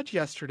garage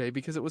yesterday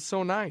because it was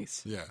so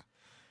nice. Yeah.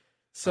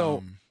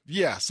 So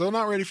so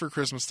not ready for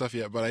Christmas stuff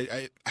yet, but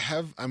I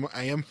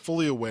am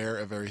fully aware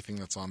of everything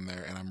that's on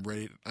there, and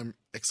I'm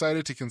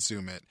excited to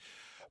consume it.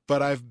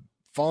 But I've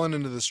fallen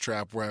into this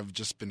trap where I've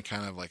just been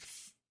kind of like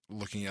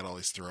looking at all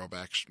these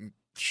throwback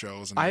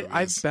shows and movies.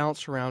 I've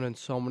bounced around in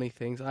so many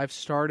things. I've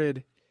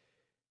started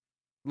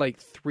like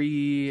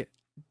 3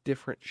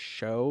 different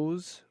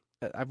shows.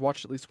 I've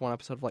watched at least one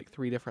episode of like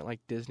 3 different like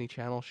Disney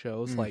Channel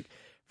shows, like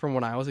from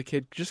when I was a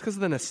kid, just because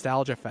of the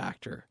nostalgia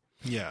factor.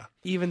 Yeah.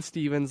 Even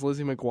Stevens,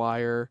 Lizzie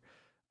McGuire,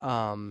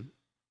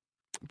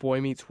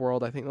 Boy Meets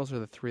World. I think those are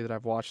the 3 that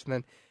I've watched. And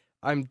then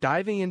I'm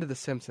diving into The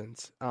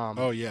Simpsons.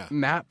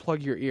 Matt,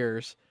 plug your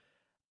ears.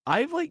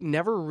 I've like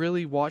never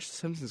really watched The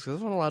Simpsons because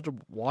I wasn't allowed to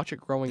watch it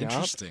growing up.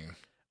 Interesting.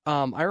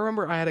 I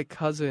remember I had a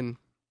cousin,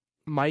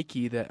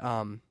 Mikey, that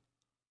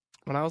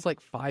when I was like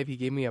 5, he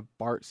gave me a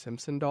Bart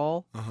Simpson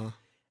doll.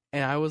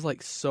 And I was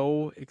like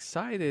so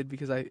excited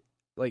because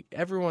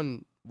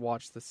everyone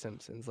watched The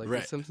Simpsons. Like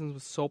The Simpsons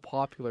was so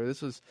popular.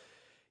 This was,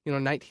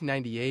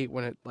 1998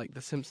 when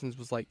The Simpsons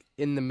was like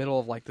in the middle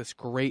of like this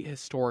great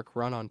historic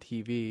run on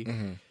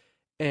TV.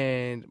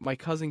 And my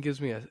cousin gives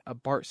me a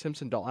Bart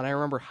Simpson doll, and I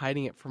remember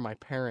hiding it from my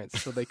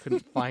parents so they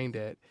couldn't find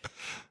it.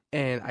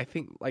 And I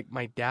think like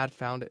my dad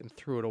found it and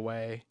threw it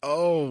away.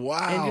 Oh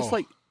wow! And just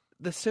like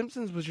The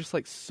Simpsons was just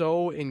like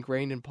so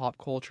ingrained in pop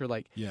culture.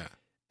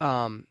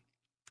 I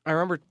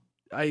remember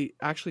I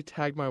actually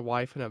tagged my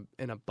wife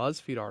in a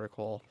BuzzFeed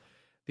article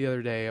the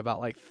other day about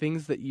like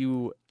things that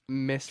you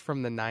missed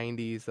from the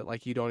 90s that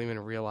like you don't even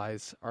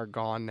realize are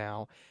gone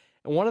now.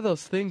 And one of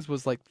those things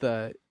was like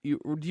do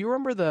you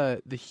remember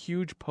the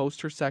huge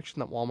poster section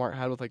that Walmart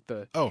had with like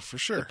the for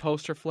sure the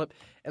poster flip?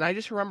 And I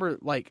just remember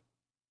like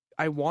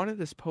I wanted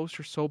this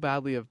poster so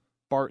badly of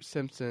Bart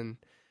Simpson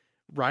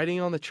writing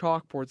on the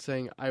chalkboard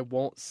saying I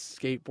won't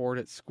skateboard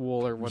at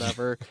school or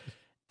whatever.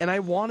 And I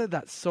wanted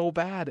that so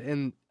bad,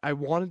 and I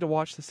wanted to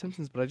watch The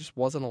Simpsons, but I just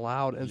wasn't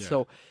allowed. And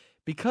so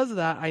because of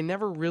that, I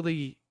never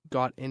really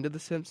got into The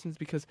Simpsons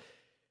because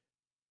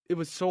it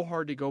was so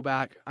hard to go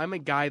back. I'm a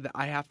guy that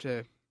I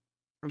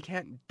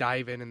can't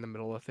dive in the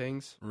middle of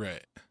things.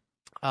 Right.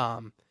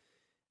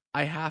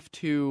 I have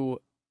to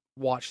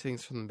watch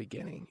things from the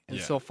beginning. And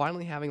Yeah. so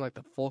finally having like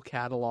the full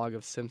catalog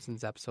of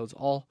Simpsons episodes,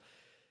 all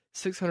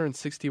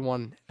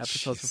 661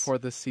 episodes Jeez. before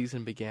this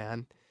season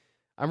began,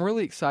 I'm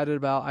really excited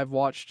about. I've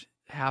watched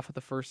half of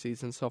the first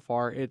season so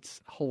far.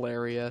 It's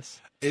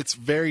hilarious. It's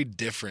very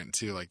different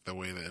too, like the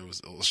way that it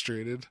was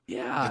illustrated.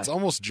 Yeah. It's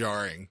almost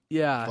jarring,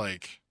 Yeah.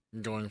 like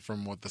going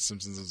from what The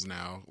Simpsons is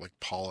now, like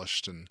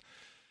polished and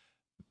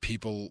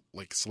people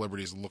like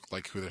celebrities look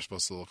like who they're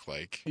supposed to look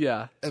like,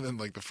 Yeah. and then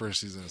like the first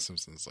season of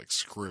Simpsons like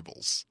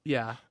scribbles.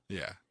 Yeah.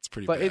 Yeah, it's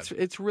pretty. But bad.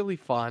 it's really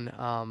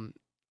fun.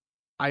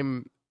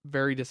 I'm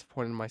very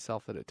disappointed in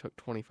myself that it took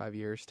 25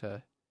 years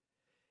to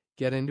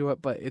get into it,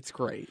 but it's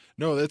great.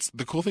 No, that's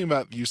the cool thing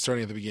about you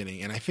starting at the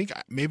beginning, and I think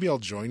maybe I'll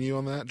join you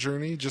on that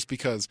journey just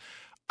because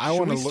I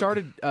want to. We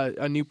started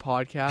a new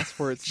podcast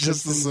where it's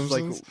Just the Simpsons,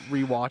 like Simpsons?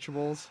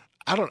 rewatchables.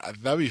 I don't.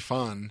 That'd be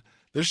fun.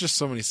 There's just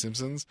so many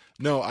Simpsons.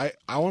 No, I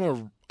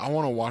want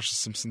to watch The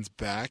Simpsons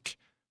back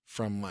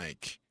from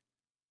like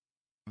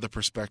the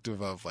perspective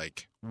of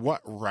like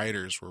what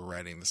writers were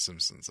writing The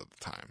Simpsons at the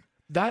time.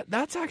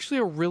 That's actually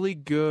a really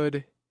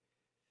good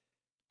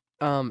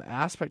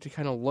aspect to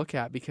kind of look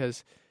at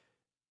because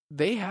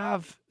they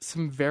have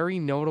some very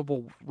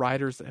notable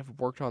writers that have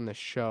worked on this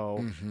show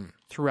Mm-hmm.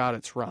 throughout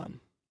its run.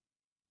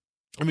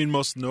 I mean,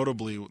 most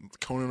notably,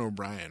 Conan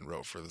O'Brien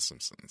wrote for The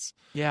Simpsons,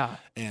 Yeah.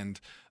 and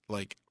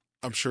like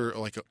I'm sure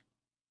like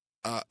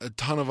a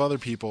ton of other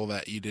people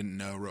that you didn't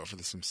know wrote for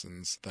The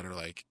Simpsons that are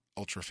like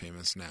ultra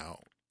famous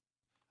now.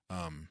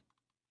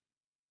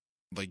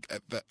 Like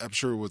that, I'm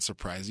sure it would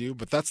surprise you,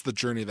 but that's the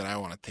journey that I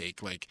want to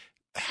take. Like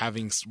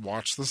having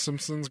watched The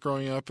Simpsons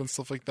growing up and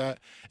stuff like that,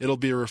 it'll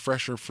be a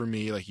refresher for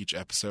me, like each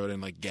episode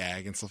and like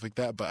gag and stuff like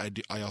that. But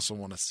I also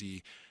want to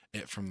see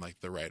it from like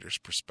the writer's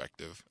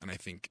perspective, and I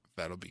think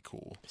that'll be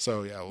cool.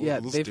 So yeah,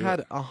 let's they've do had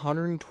it.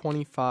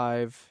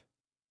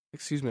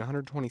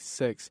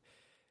 126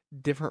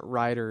 different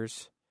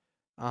writers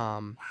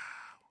for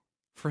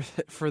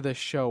this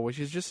show, which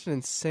is just an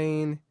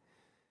insane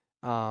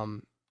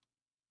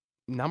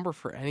number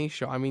for any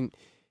show. I mean,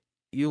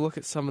 you look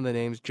at some of the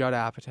names, Judd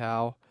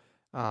Apatow,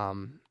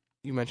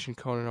 you mentioned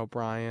Conan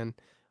O'Brien.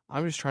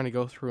 I'm just trying to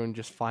go through and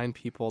just find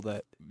people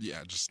that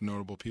just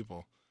notable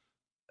people.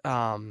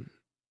 yeah,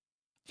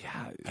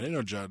 I didn't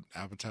know Judd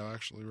Apatow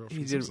actually wrote for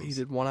he The did Simpsons. he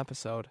did one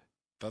episode.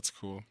 That's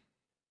cool.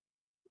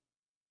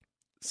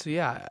 So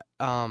yeah,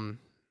 I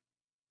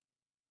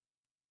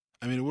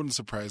mean, it wouldn't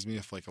surprise me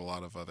if like a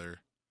lot of other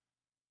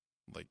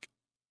like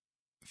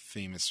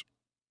famous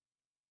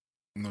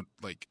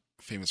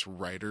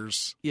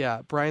writers.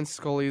 yeah, Brian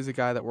Scully is a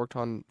guy that worked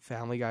on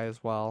Family Guy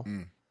as well.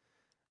 Mm.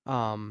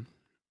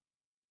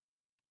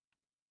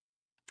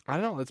 I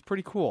don't know, it's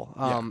pretty cool.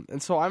 Yeah.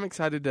 And so I'm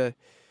excited to,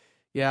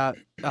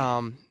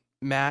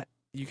 Matt,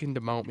 you can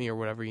demote me or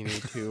whatever you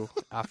need to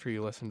after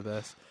you listen to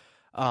this.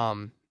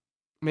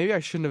 Maybe I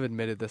shouldn't have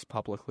admitted this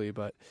publicly,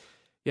 but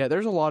yeah,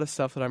 there's a lot of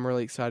stuff that I'm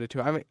really excited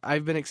to.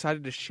 I've been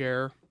excited to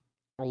share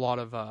a lot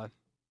of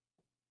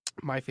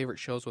my favorite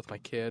shows with my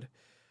kid.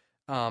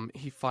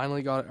 He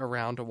finally got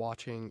around to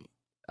watching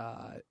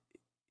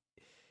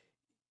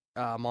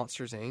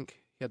Monsters Inc.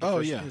 He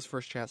had his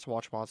first chance to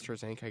watch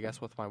Monsters Inc., I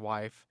guess, with my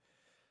wife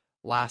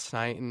last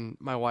night, and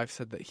my wife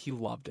said that he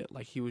loved it.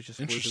 Like, he was just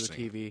glued to the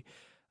TV,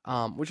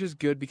 which is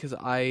good because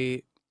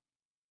I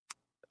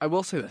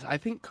will say this. I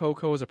think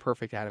Coco is a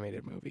perfect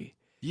animated movie.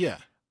 Yeah.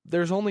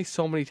 There's only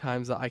so many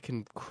times that I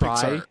can cry.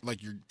 Pixar,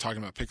 like you're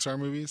talking about Pixar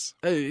movies?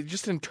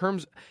 Just in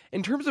terms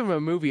of a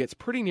movie, it's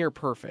pretty near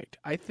perfect.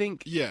 I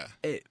think Yeah.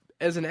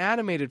 as an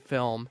animated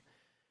film,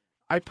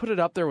 I put it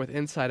up there with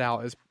Inside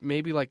Out as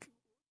maybe like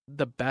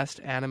the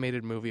best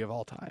animated movie of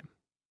all time.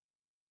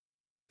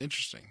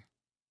 Interesting.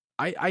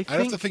 I I'd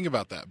have to think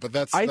about that, but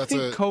that's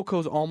think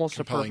Coco's almost a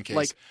compelling perfect, case.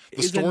 like, The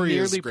is story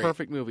a is nearly great.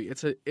 perfect movie.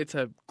 It's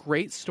a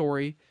great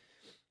story.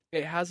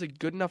 It has a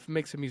good enough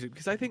mix of music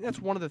because I think that's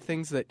one of the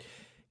things that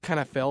kind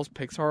of fails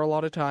Pixar a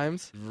lot of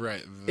times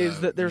right.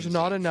 is that there's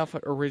not music. enough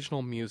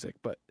original music.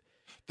 But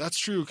That's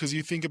true because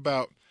you think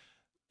about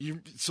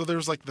so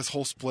there's like this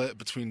whole split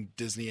between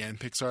Disney and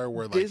Pixar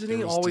where like Disney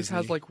there was always Disney.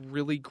 has like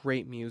really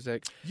great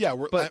music, yeah,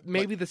 but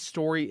maybe the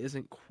story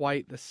isn't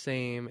quite the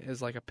same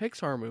as like a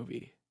Pixar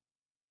movie.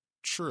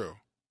 true.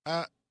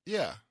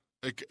 Yeah,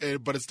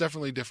 but it's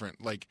definitely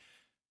different. Like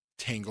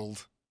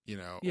Tangled,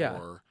 Yeah.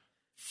 or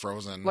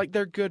Frozen. Like,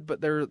 they're good,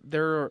 but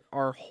there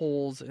are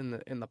holes in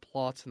the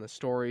plots and the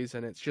stories,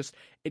 and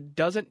it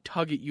doesn't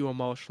tug at you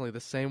emotionally the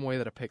same way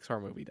that a Pixar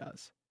movie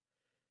does.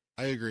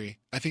 I agree.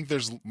 I think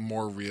there's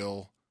more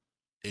real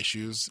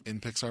issues in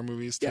Pixar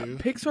movies too. Yeah,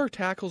 Pixar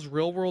tackles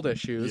real world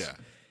issues. Yeah.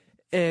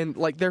 And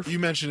like You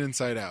mentioned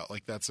Inside Out.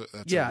 Like that's a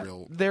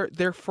real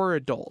they're for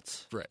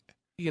adults. right.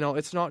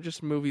 It's not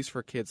just movies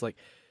for kids. Like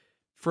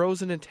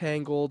Frozen and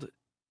Tangled,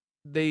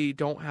 they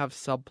don't have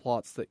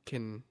subplots that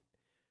can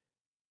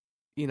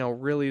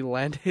really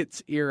lend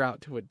its ear out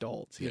to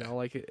adults. Yeah.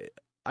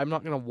 I'm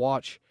not going to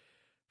watch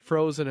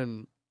Frozen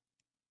and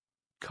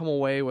come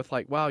away with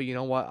like, wow, you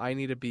know what? I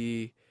need to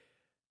be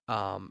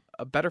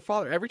a better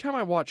father. Every time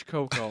I watch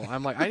Coco,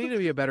 I'm like, I need to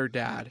be a better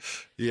dad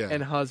Yeah.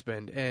 and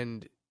husband.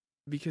 And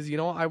because, you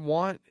know, I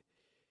want,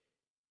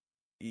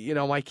 you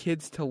know, my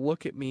kids to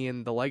look at me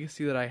and the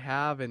legacy that I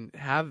have and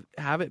have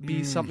it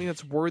be something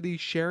that's worthy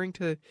sharing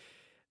to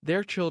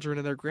their children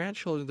and their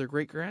grandchildren, their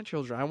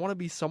great-grandchildren. I want to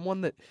be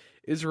someone that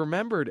is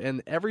remembered.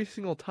 And every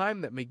single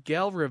time that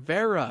Miguel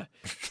Rivera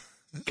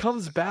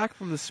comes back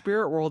from the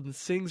spirit world and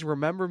sings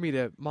 "Remember Me"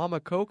 to Mama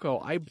Coco,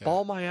 I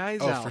bawl my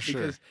eyes out for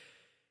sure. because,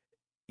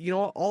 you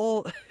know,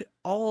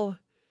 all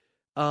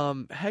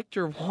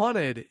Hector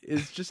wanted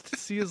is just to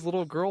see his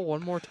little girl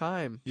one more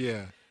time,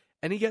 Yeah.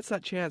 and he gets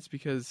that chance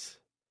because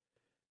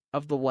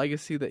of the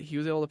legacy that he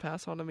was able to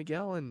pass on to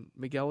Miguel, and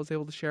Miguel was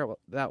able to share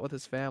that with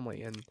his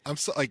family. And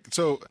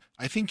So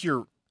I think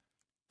you're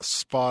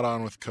spot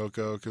on with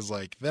Coco, because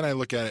like then I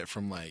look at it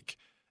from like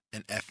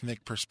an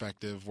ethnic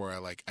perspective where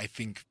I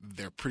think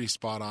they're pretty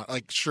spot on.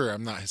 Like, sure,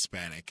 I'm not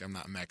Hispanic, I'm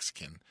not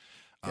Mexican,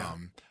 Yeah.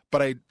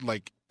 but I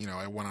like, you know,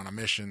 I went on a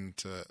mission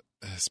to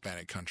a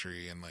Hispanic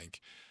country, and like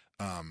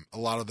a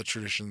lot of the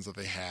traditions that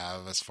they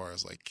have as far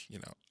as like, you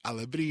know,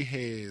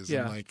 alebrijes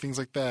Yeah. and like things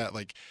like that,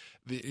 like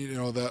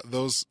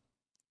those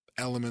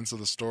elements of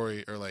the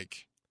story are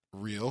like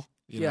real,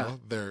 you Yeah. know,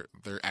 they're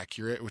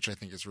accurate, which I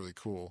think is really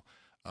cool.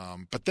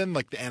 But then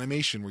like the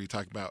animation where you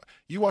talk about,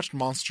 you watched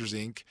Monsters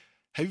Inc.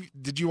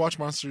 Did you watch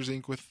Monsters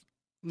Inc. with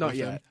not with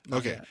yet. them? Not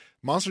Okay. yet.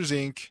 Monsters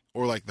Inc.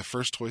 or like the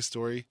first Toy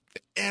Story,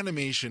 the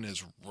animation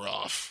is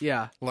rough.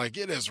 Yeah. Like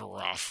it is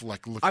rough.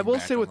 Like looking I will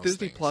back say on with those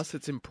Disney things. Plus,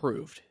 it's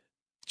improved.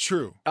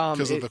 True,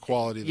 because of the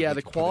quality. That Yeah, they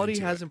the can put quality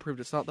into has it. improved.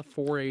 It's not the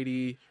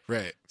 480,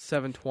 Right.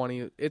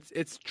 720.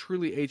 It's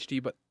truly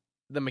HD, but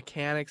the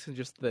mechanics and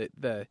just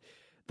the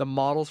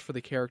models for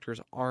the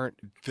characters aren't.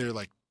 They're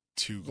like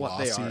too What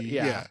they glossy. are,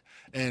 yeah.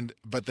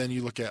 But then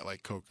you look at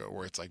like Coco,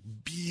 where it's like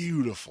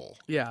beautiful.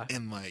 Yeah.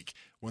 And like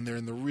when they're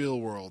in the real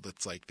world,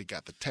 it's like they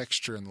got the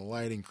texture and the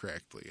lighting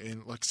correctly.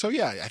 And like, so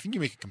yeah, I think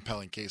you make a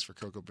compelling case for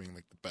Coco being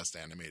like the best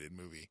animated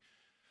movie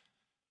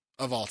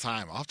of all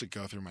time. I'll have to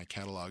go through my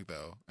catalog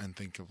though and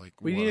think of like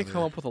We what need to other-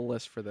 come up with a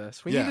list for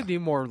this. We Yeah. need to do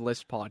more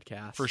list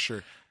podcasts. for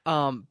sure.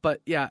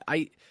 But yeah,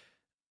 I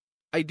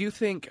do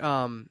think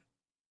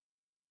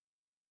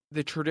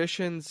the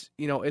traditions,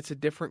 you know, it's a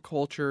different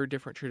culture,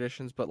 different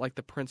traditions, but like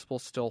the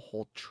principles still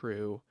hold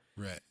true.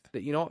 Right.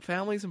 That, you know what,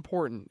 family's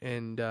important,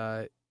 and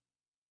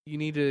you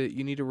need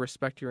to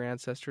respect your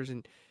ancestors,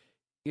 and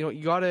you know,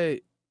 you got to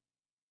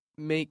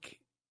make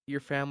your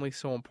family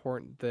so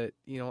important that,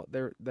 you know,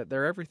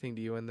 they're everything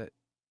to you, and that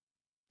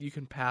you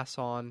can pass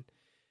on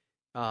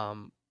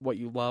what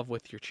you love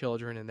with your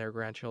children and their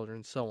grandchildren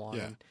and so on.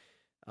 Yeah.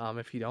 And,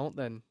 if you don't,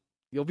 then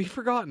you'll be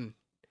forgotten.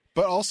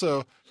 But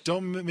also,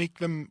 don't make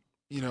them,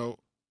 you know,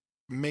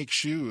 make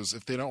shoes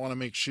if they don't want to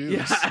make shoes.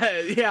 Yeah,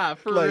 yeah,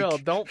 for Like- real.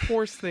 Don't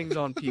force things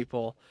on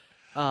people.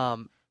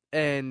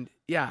 And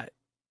yeah,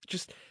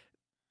 just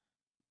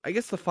I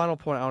guess the final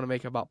point I want to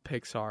make about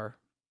Pixar,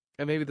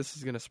 and maybe this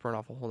is going to spurn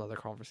off a whole other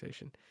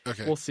conversation.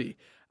 Okay. We'll see.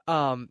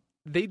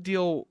 They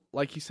deal,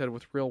 like you said,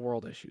 with real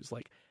world issues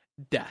like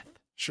death,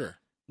 Sure.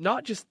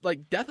 not just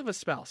like death of a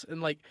spouse,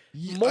 and like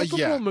Y- multiple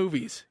yeah.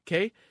 movies.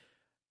 Okay,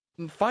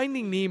 and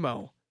Finding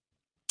Nemo.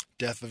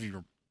 Death of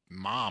your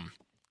mom.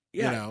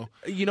 Yeah,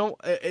 you know,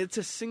 it's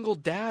a single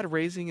dad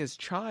raising his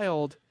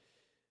child,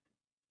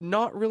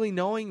 not really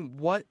knowing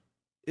what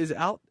is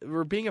out,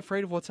 or being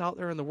afraid of what's out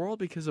there in the world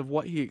because of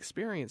what he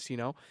experienced. You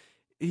know,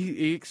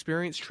 he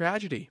experienced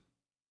tragedy.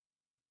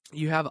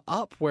 You have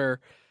Up,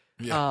 where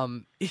Yeah.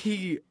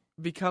 he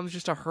becomes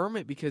just a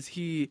hermit because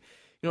he, you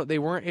know, they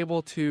weren't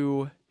able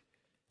to.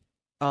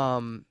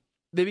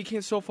 They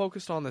became so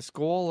focused on this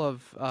goal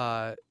of,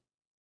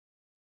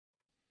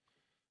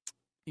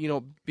 you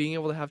know, being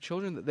able to have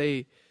children that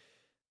they,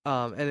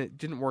 and it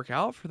didn't work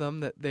out for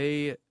them, that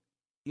they,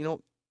 you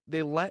know,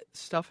 they let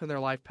stuff in their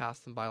life pass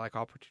them by, like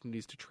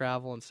opportunities to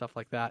travel and stuff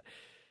like that.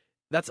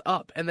 That's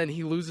Up, and then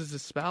he loses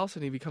his spouse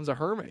and he becomes a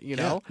hermit. You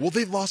know, Well,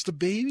 they lost a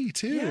baby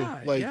too.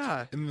 Yeah, like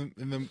yeah. in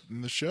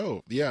the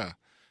show. Yeah.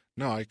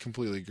 No, I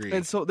completely agree.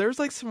 and so there's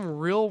like some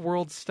real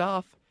world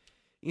stuff.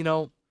 You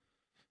know,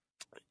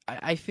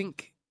 I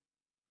think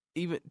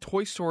even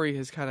Toy Story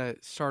has kind of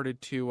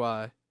started to.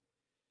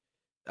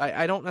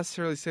 I don't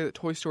necessarily say that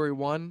Toy Story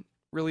 1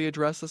 really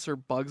addressed this, or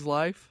Bug's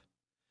Life,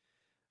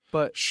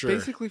 but Sure.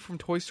 basically from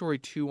Toy Story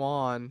 2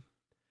 on,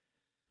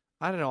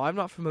 I don't know. I'm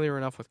not familiar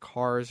enough with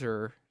Cars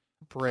or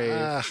Brave.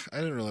 I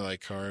didn't really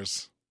like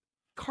Cars.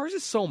 Cars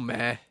is so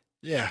meh.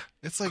 Yeah,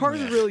 it's like Cars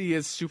meh. really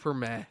is super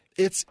meh.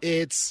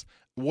 It's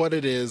what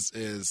it is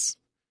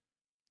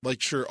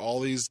like, sure, all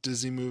these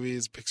Disney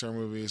movies, Pixar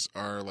movies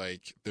are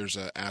like, there's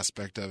an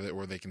aspect of it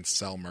where they can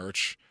sell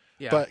merch.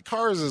 Yeah, But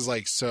Cars is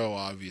like so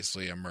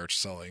obviously a merch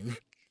selling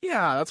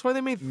yeah, that's why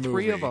they made movie.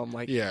 3 of them.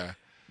 Like, yeah,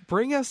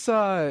 bring us,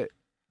 I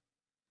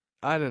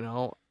don't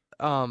know,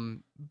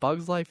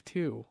 Bug's Life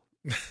 2.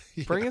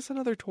 Bring us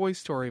another Toy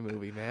Story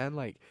movie, man.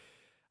 Like,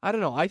 I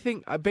don't know. I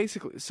think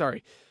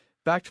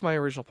back to my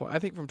original point. I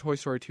think from Toy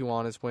Story 2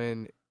 on is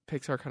when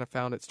Pixar kind of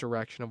found its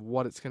direction of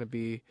what it's going to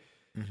be.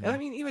 Mhm. And I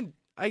mean, even,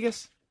 I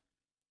guess,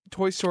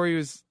 Toy Story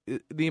was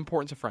the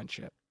importance of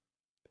friendship.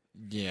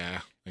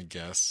 Yeah, I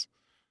guess.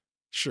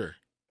 Sure.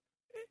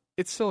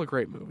 It's still a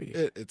great movie.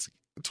 It's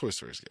Toy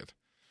Story's good.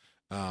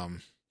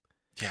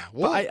 Yeah.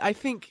 Well, But I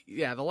think,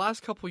 the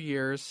last couple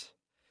years,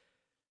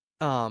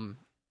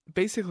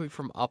 basically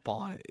from up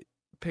on,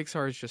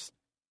 Pixar's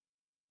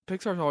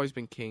always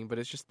been king, but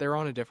it's just they're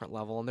on a different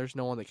level, and there's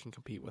no one that can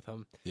compete with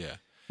them. yeah.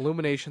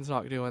 Illumination's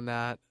not doing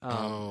that.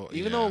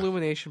 Even though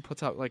Illumination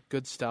puts out like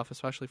good stuff,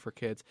 especially for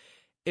kids,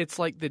 it's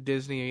like the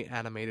Disney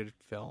animated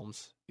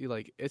films.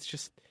 It's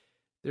just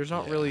there's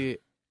not really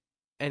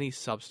any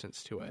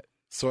substance to it.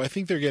 So I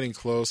think they're getting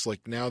close.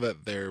 Like now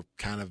that they're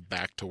kind of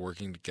back to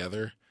working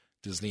together,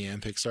 Disney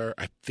and Pixar,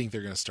 I think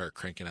they're going to start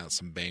cranking out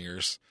some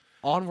bangers.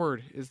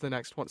 Onward is the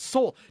next one.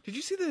 Soul. Did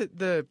you see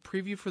the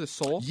preview for the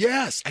Soul?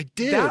 Yes, I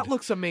did. That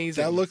looks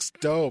amazing. That looks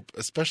dope,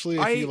 especially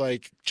if you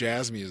like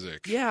jazz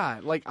music. Yeah,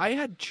 like I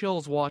had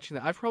chills watching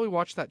that. I've probably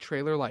watched that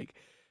trailer like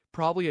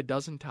probably a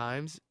dozen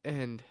times,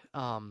 and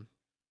I'm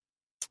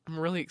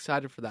really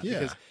excited for that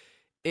because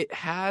it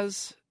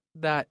has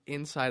that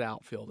Inside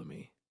Out feel to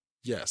me.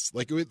 Yes,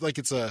 like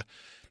it's a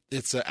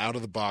out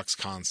of the box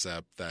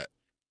concept that.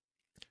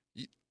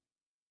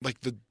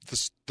 Like the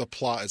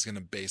plot is going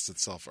to base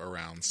itself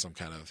around some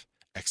kind of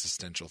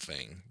existential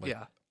thing,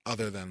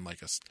 other than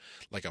like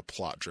a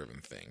plot driven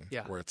thing,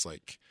 where it's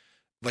like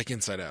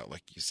Inside Out,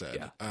 like you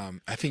said. Yeah.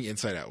 I think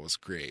Inside Out was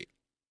great.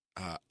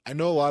 I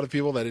know a lot of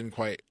people that didn't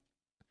quite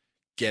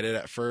get it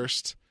at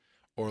first,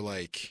 or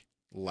like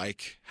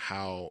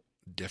how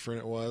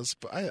different it was,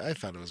 but I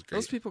thought it was great.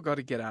 Those people got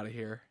to get out of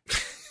here.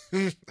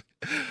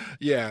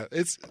 Yeah,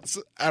 it's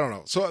I don't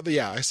know. So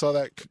I saw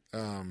that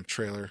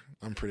trailer.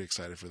 I'm pretty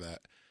excited for that.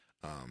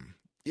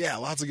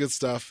 Lots of good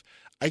stuff.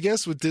 I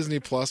guess with Disney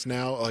Plus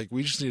now, like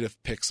we just need to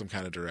pick some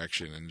kind of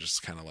direction and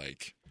just kind of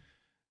like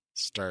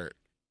start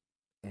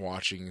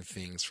watching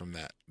things from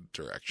that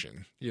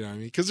direction. You know what I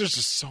mean? Because there's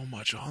just so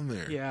much on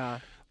there. Yeah.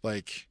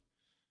 Like,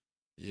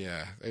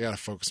 I gotta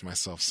focus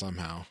myself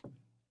somehow.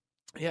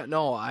 Yeah,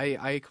 no,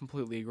 I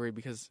completely agree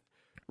because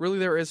really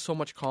there is so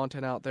much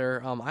content out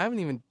there. I haven't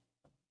even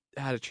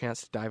had a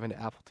chance to dive into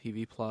Apple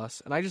TV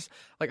Plus, and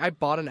I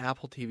bought an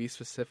Apple TV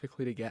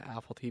specifically to get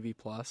Apple TV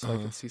Plus so I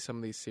can see some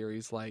of these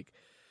series like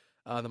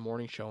The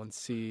Morning Show and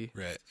See.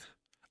 Right.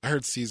 I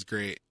heard C's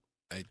great.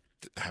 I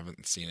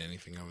haven't seen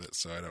anything of it,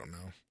 so I don't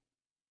know.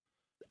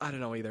 I don't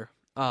know either.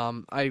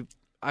 I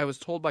was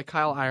told by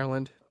Kyle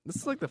Ireland. This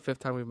is like the 5th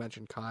time we've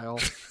mentioned Kyle.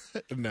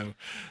 No.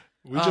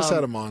 We just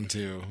had him on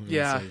too.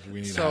 Yeah,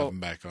 we need to have him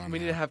back on. We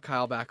need to have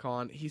Kyle back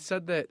on. He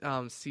said that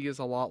C is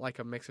a lot like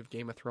a mix of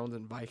Game of Thrones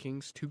and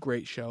Vikings. 2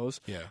 great shows.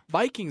 Yeah,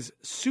 Vikings,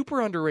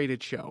 super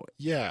underrated show.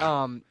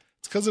 Yeah,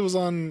 it's because it was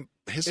on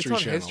History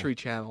Channel. History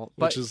Channel,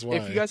 but which is why.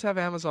 If you guys have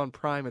Amazon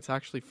Prime, it's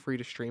actually free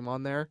to stream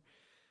on there.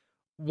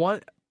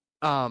 One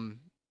of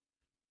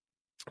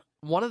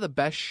the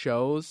best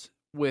shows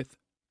with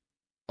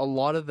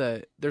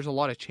there's a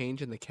lot of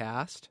change in the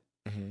cast.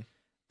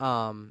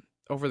 Mm-hmm.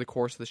 Over the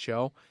course of the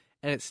show.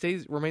 And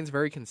it remains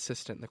very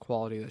consistent in the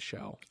quality of the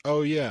show.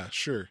 Oh yeah,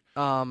 sure.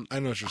 I know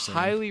what you're saying.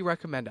 Highly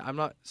recommend it. I'm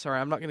not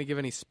going to give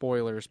any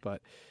spoilers,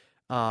 but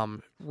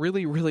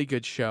really, really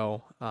good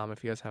show.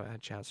 If you guys haven't had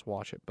a chance to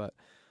watch it, but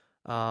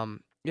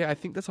I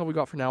think that's all we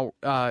got for now.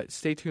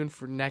 Stay tuned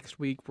for next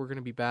week. We're going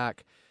to be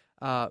back.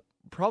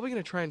 Probably going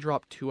to try and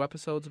drop 2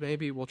 episodes.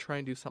 Maybe we'll try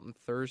and do something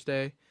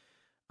Thursday.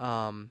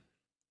 And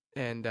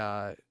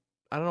I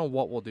don't know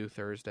what we'll do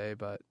Thursday,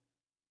 but.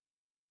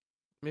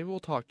 Maybe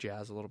we'll talk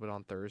jazz a little bit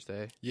on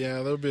Thursday.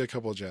 Yeah, there'll be a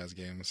couple of jazz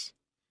games.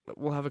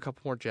 We'll have a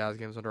couple more jazz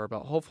games under our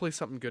belt. Hopefully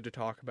something good to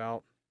talk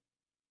about.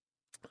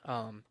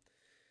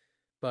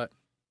 But,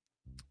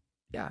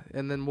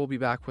 and then we'll be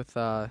back with,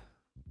 I'm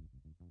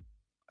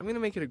going to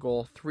make it a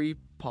goal, 3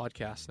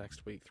 podcasts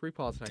next week. 3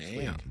 pods next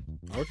week.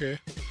 Okay.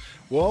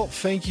 Well,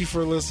 thank you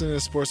for listening to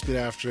Sports Beat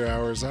After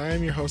Hours. I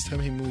am your host,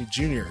 Hemi Muli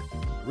Jr.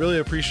 Really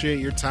appreciate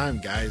your time,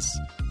 guys.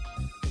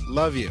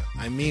 Love you.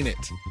 I mean it.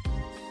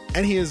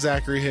 And he is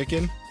Zachary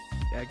Hicken.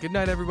 Yeah, good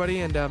night,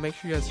 everybody, and make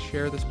sure you guys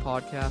share this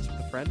podcast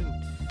with a friend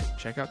and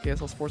check out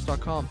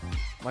KSLSports.com.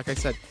 Like I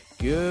said,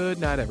 good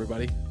night,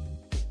 everybody.